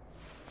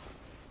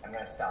 I'm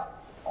gonna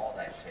stop all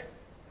that shit.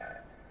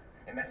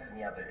 It messes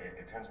me up.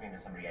 It turns me into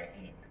somebody I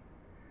hate.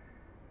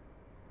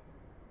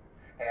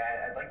 Hey,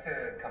 I'd like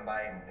to come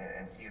by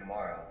and see you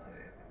tomorrow,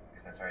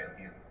 if that's all right with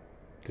you.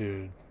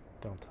 Dude,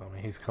 don't tell me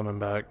he's coming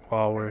back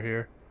while we're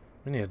here.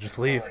 We need to just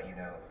wanna leave. let you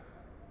know,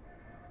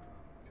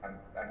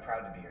 I'm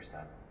proud to be your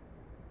son.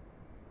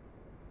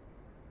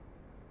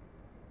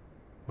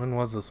 When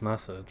was this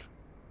message?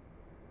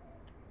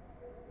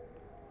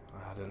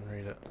 I didn't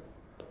read it.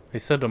 He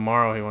said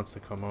tomorrow he wants to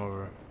come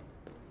over.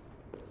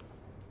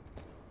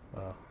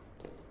 Oh.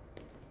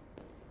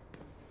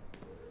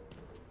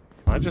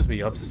 Might just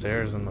be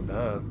upstairs in the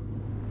bed.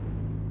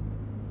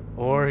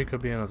 Or he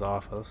could be in his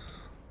office.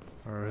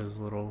 Or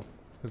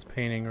his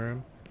painting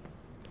room.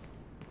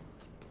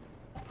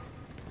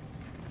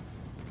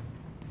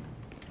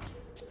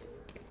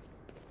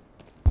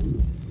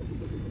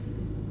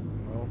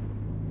 Well,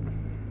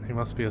 he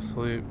must be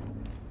asleep.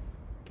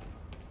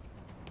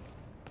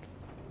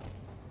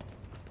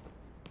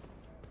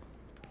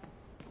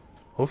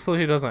 Hopefully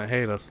he doesn't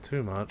hate us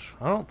too much.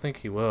 I don't think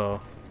he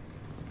will.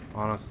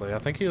 Honestly, I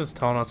think he was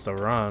telling us to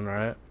run,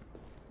 right?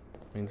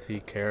 Means he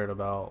cared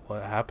about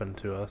what happened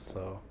to us,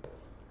 so...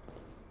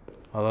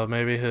 Although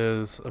maybe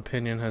his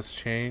opinion has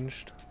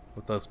changed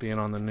with us being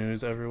on the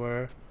news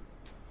everywhere.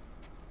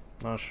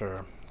 Not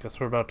sure. Guess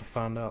we're about to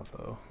find out,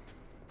 though.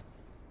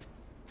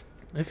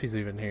 If he's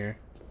even here.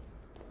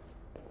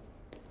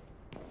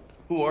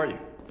 Who are you?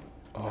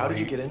 Oh, How did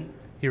you get in?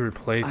 He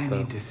replaced us. I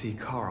need to see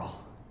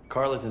Carl.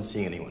 Carl isn't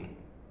seeing anyone.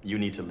 You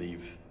need to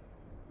leave.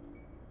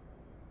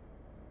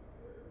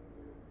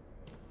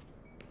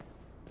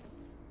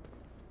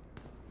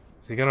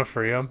 Is he gonna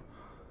free him?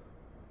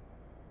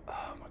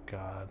 Oh my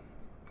god.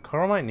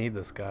 Carl might need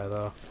this guy,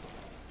 though.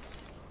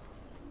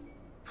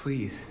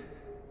 Please.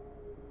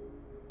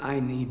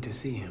 I need to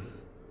see him.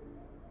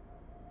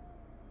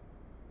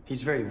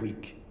 He's very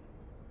weak.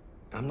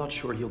 I'm not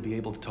sure he'll be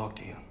able to talk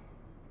to you.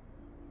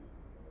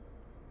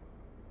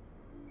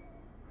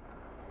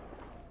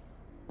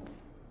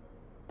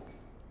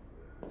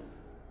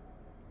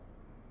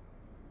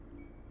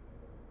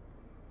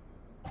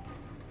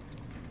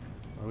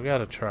 We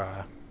gotta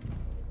try.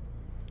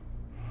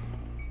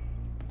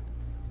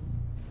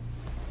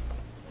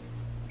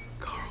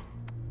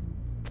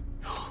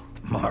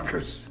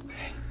 Markus,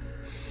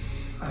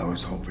 I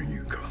was hoping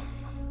you'd come.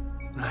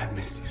 I've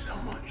missed you so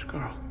much,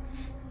 Carl.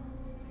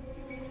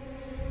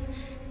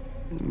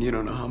 You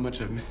don't know how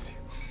much I've missed you.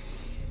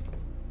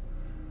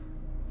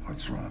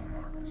 What's wrong,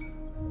 Markus?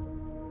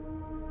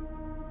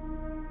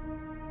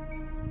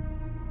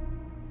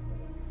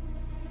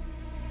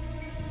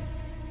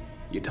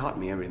 You taught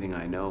me everything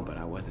I know, but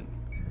I wasn't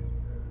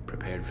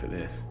prepared for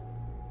this.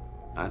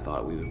 I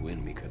thought we would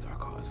win because our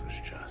cause was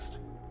just.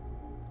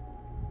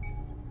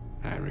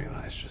 I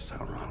realized just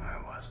how wrong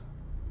I was.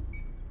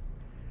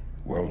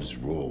 World is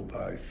ruled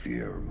by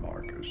fear,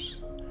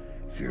 Markus.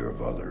 Fear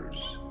of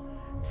others.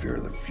 Fear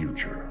of the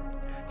future.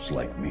 It's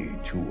like me,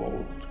 too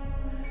old.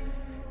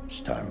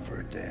 It's time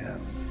for a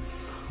dam.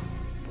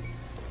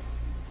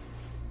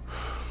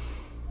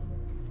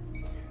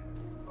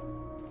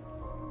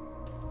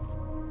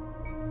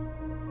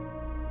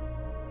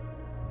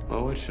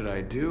 Well, what should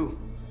I do?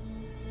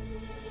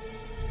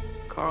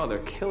 Carl, they're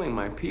killing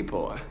my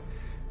people.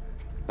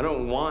 I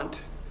don't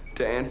want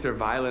to answer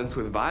violence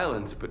with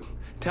violence, but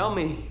tell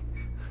me,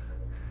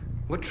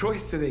 what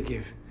choice do they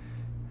give?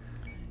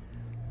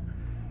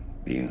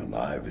 Being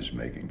alive is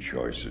making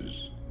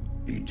choices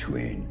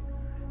between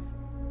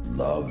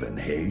love and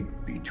hate,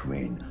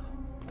 between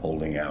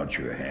holding out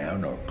your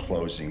hand or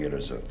closing it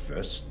as a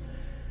fist.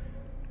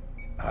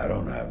 I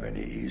don't have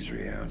any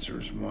easy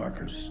answers,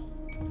 Markus.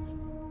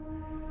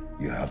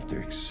 You have to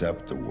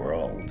accept the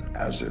world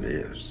as it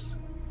is,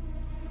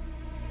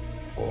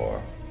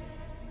 or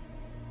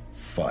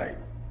fight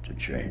to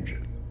change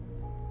it.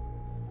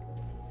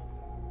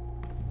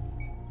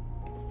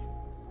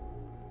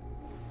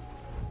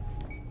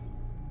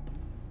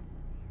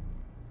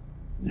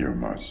 You're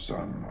my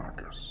son,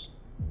 Markus.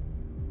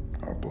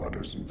 Our blood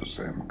isn't the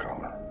same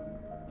color.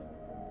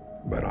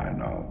 But I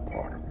know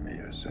part of me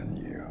is in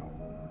you.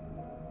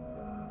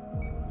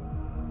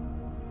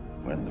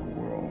 When the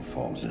world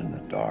falls into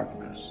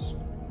darkness,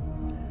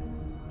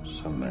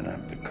 some men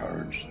have the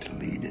courage to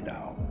lead it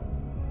out.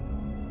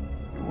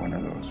 You're one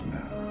of those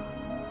men.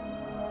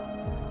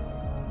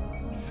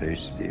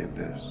 Face the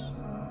abyss,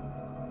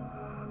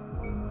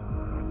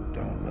 but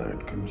don't let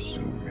it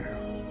consume you.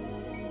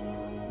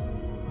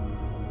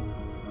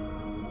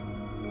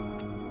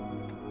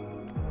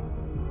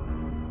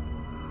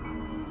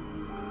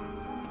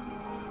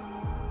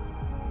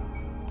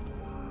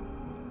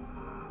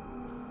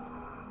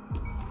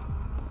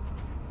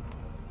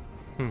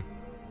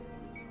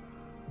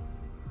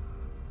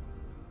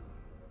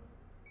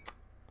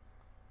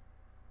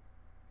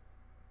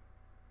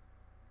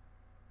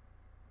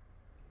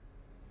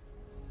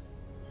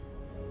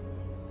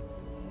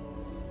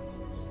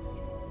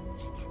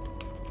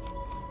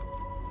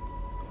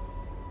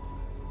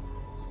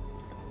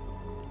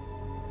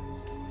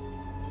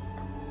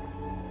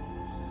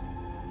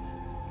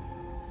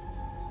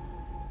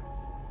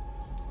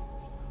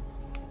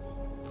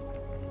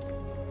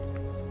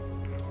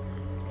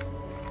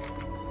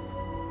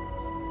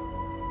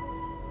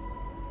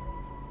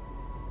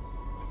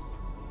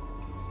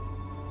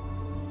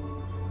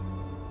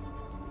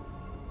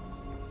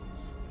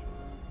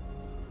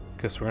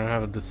 Guess we're gonna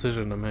have a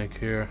decision to make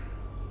here.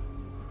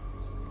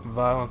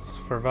 Violence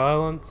for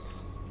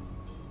violence?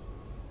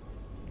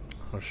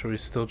 Or should we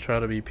still try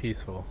to be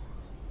peaceful?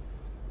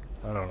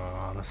 I don't know,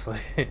 honestly.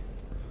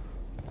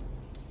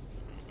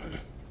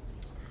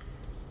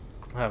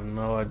 I have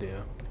no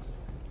idea.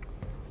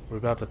 We're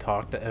about to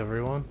talk to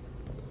everyone?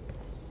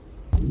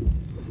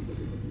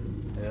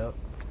 Yep.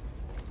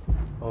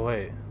 Oh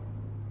wait.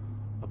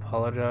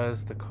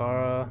 Apologize to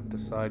Kara,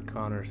 decide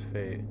Connor's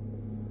fate.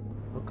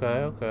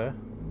 Okay, okay.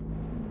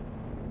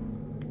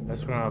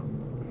 Guess we're gonna...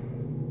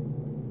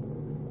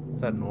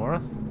 Is that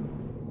north?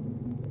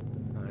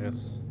 I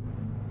guess...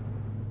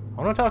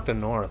 I wanna talk to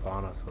north,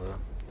 honestly.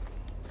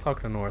 Let's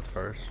talk to north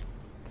first.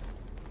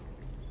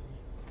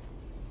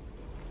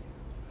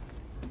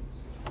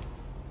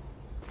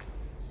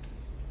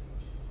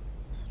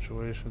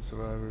 Situation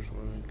survivors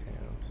living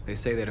camps. They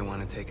say they don't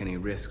want to take any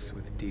risks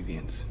with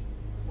deviants.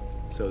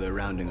 So they're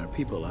rounding our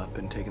people up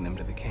and taking them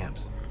to the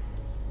camps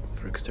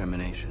for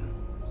extermination.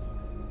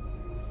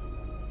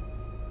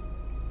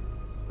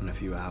 In a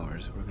few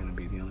hours, we're gonna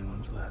be the only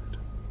ones left.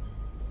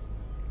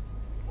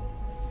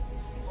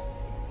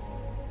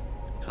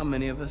 How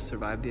many of us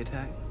survived the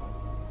attack?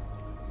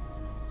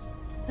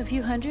 A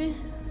few hundred?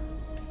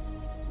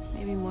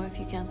 Maybe more if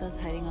you count those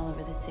hiding all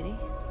over the city.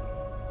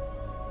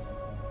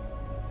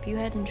 If you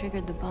hadn't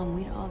triggered the bomb,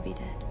 we'd all be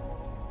dead.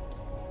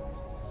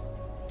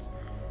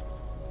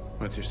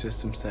 What's your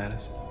system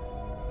status?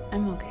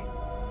 I'm okay.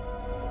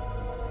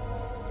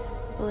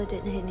 Bullet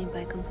didn't hit any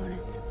bike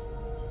components.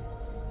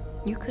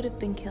 You could have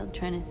been killed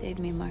trying to save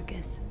me,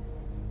 Markus.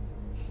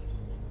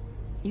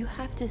 You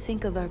have to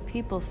think of our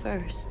people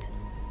first.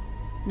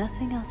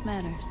 Nothing else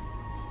matters.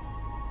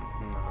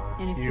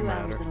 In a few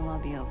hours, it'll all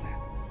be over.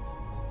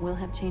 We'll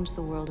have changed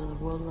the world, or the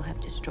world will have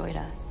destroyed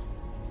us.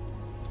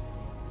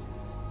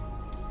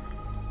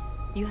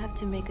 You have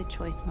to make a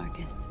choice,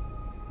 Markus.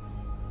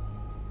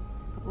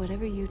 But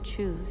whatever you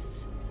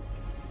choose,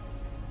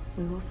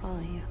 we will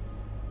follow you.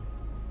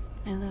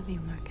 I love you,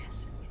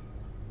 Markus.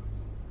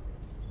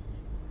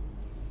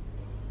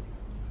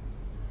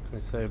 Can we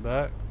say it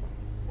back?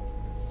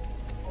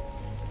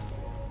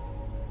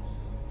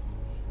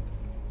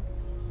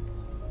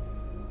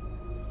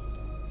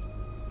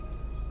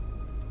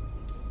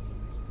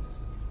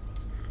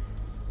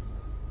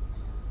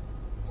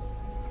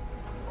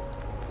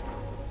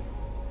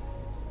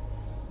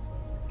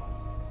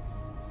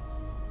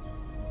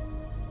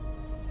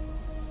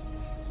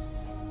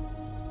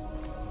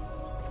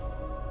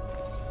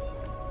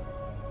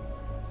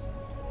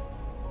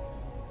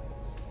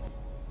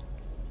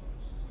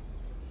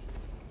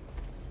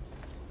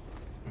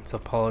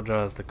 Let's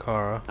apologize to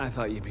Kara. I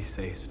thought you'd be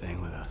safe staying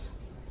with us.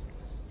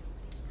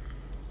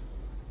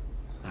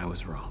 I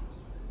was wrong.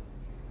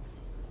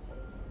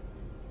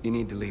 You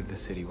need to leave the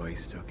city while you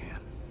still can.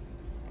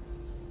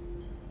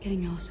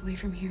 Getting Alice away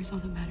from here is all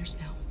that matters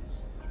now.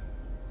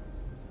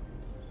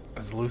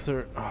 Is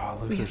Luther? Oh,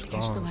 Luther's We have to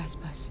catch gone. the last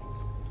bus.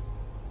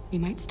 We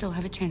might still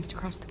have a chance to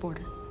cross the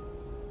border.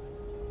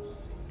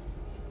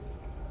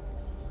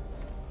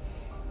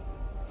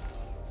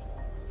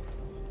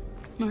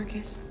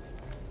 Markus.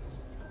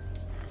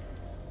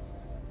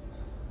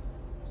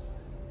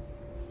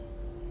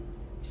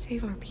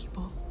 Save our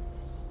people.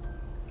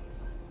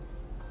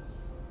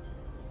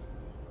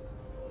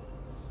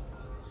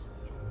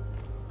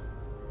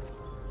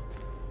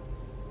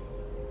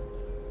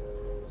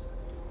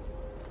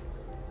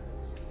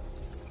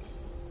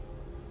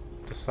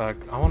 Decide.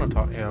 I want to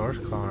talk. Yeah, where's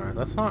Connor?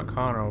 That's not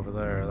Connor over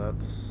there.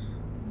 That's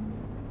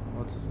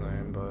what's his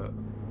name, but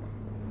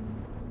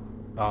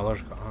oh,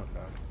 there's Connor.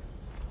 Okay.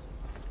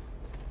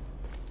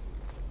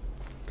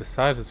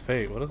 Decide his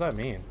fate. What does that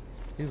mean?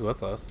 He's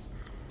with us.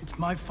 It's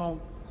my fault.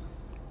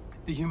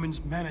 The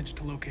humans managed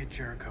to locate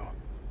Jericho.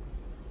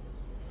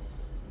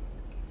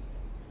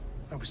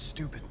 I was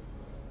stupid.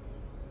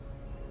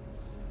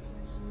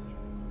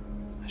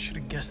 I should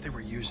have guessed they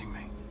were using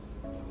me.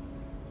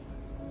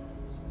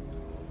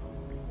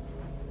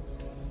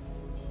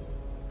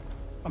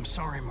 I'm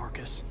sorry,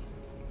 Markus.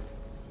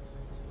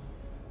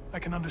 I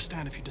can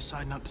understand if you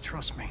decide not to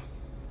trust me.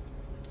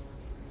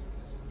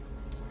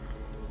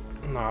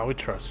 Nah, we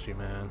trust you,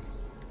 man.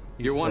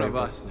 You're one of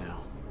us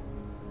now.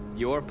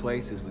 Your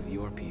place is with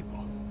your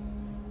people.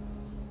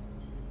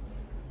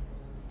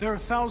 There are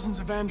thousands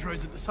of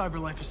androids at the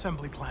CyberLife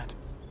assembly plant.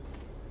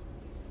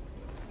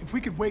 If we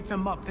could wake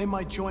them up, they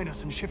might join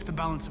us and shift the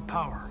balance of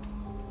power.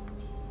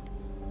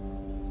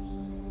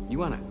 You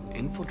want to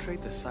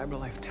infiltrate the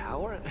CyberLife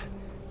tower?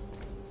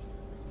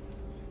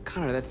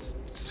 Connor, that's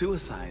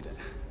suicide.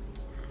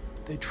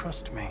 They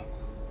trust me.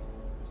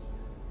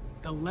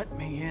 They'll let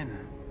me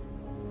in.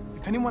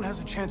 If anyone has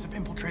a chance of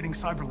infiltrating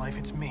CyberLife,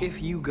 it's me.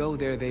 If you go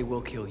there, they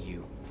will kill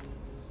you.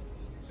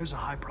 There's a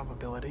high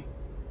probability.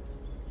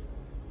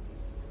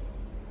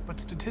 But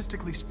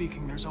statistically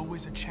speaking, there's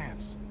always a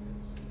chance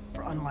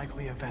for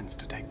unlikely events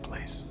to take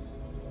place.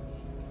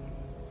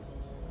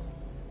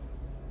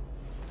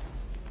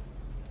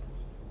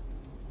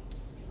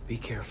 Be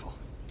careful.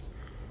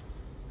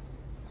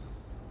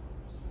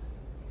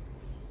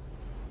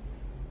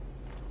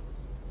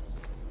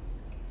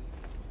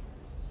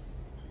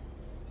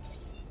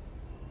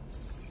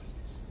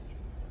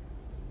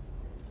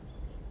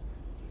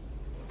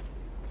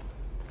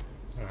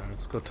 Alright,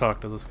 let's go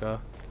talk to this guy.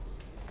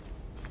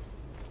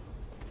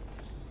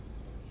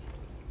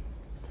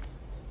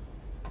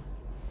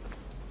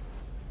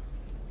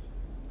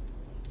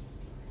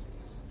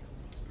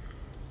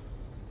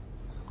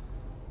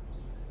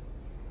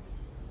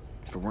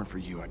 If it weren't for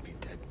you, I'd be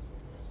dead.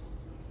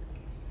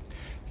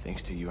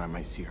 Thanks to you, I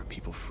might see our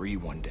people free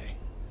one day.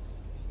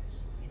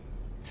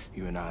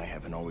 You and I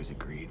haven't always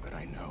agreed, but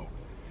I know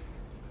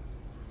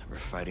we're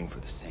fighting for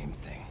the same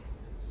thing.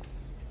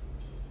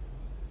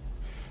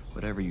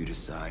 Whatever you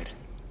decide,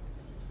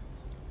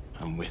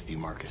 I'm with you,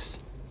 Markus.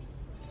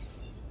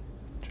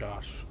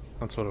 Josh.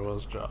 That's what it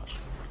was, Josh.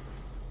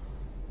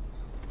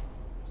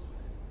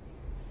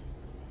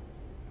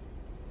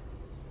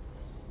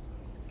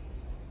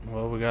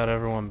 Well, we got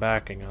everyone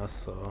backing us,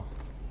 so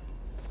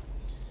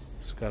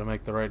just gotta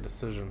make the right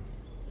decision.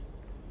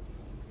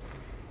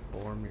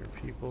 Form your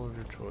people of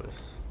your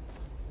choice.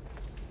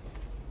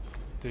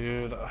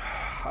 Dude,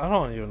 I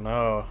don't even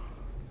know.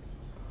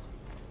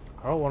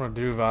 I don't want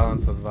to do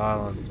violence with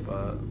violence,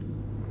 but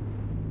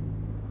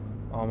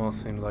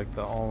almost seems like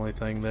the only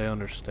thing they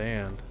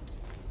understand.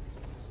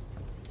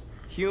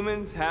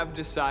 Humans have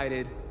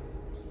decided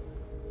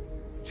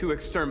to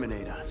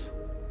exterminate us.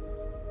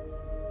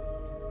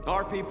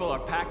 Our people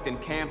are packed in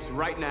camps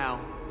right now,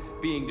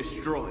 being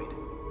destroyed.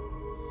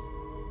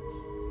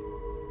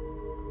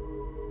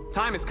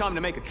 Time has come to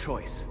make a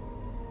choice.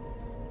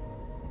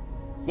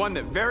 One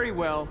that very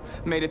well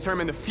may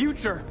determine the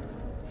future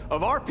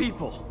of our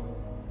people.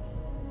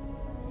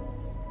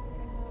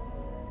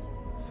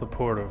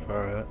 Supportive,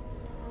 alright.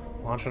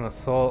 Launch an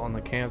assault on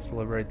the camps to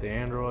liberate the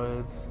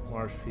androids.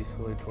 March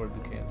peacefully toward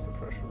the camps to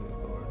pressure the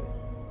authorities.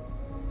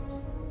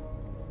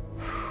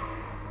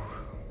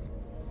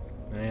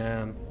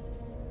 Man.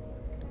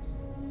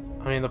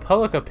 I mean, the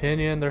public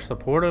opinion, they're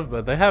supportive,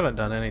 but they haven't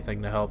done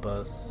anything to help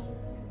us.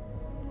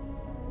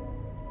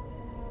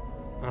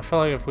 I feel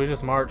like if we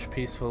just march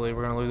peacefully,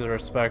 we're going to lose the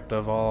respect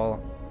of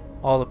all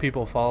the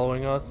people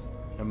following us.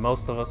 And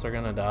most of us are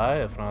going to die,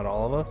 if not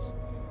all of us.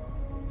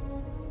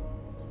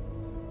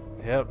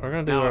 Yep, we're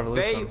going to do a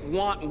revolution. If they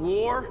want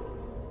war,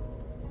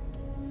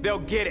 they'll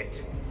get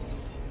it.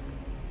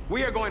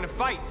 We are going to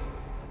fight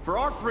for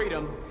our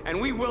freedom, and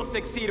we will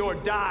succeed or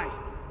die.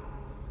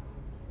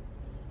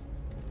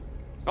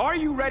 Are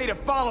you ready to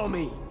follow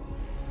me?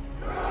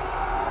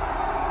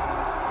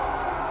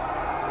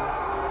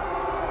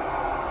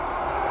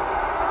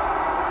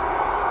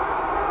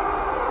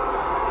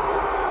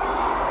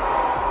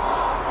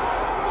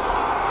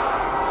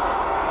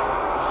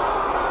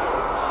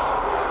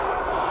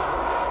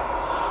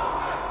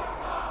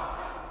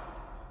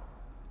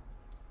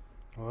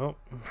 Well,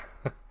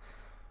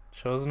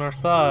 chosen our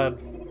side.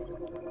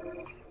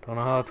 Don't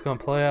know how it's gonna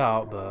play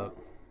out, but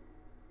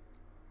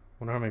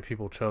wonder how many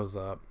people chose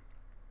that.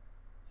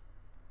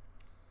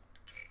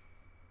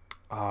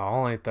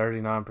 Only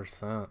 39%.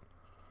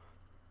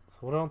 So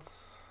what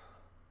else?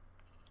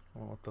 I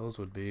don't know what those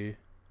would be.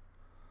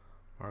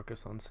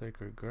 Markus on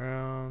sacred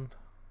ground.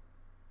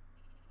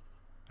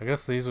 I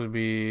guess these would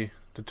be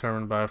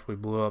determined by if we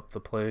blew up the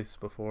place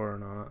before or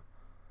not.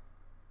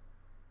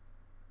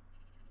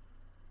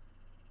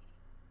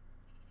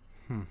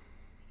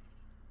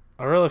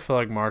 I really feel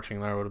like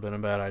marching there would have been a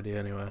bad idea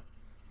anyway.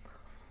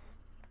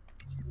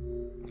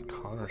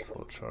 Connor's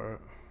flow chart.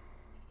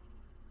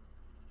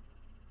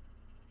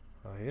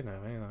 Oh, he didn't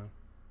have anything.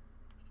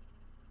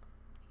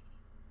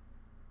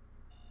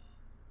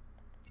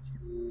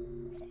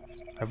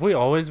 Have we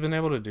always been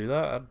able to do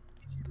that?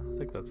 I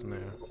think that's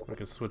new. We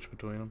can switch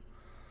between them.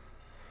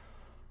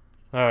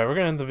 Alright, we're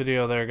gonna end the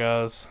video there,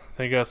 guys.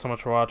 Thank you guys so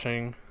much for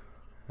watching,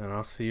 and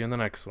I'll see you in the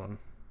next one.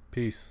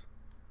 Peace.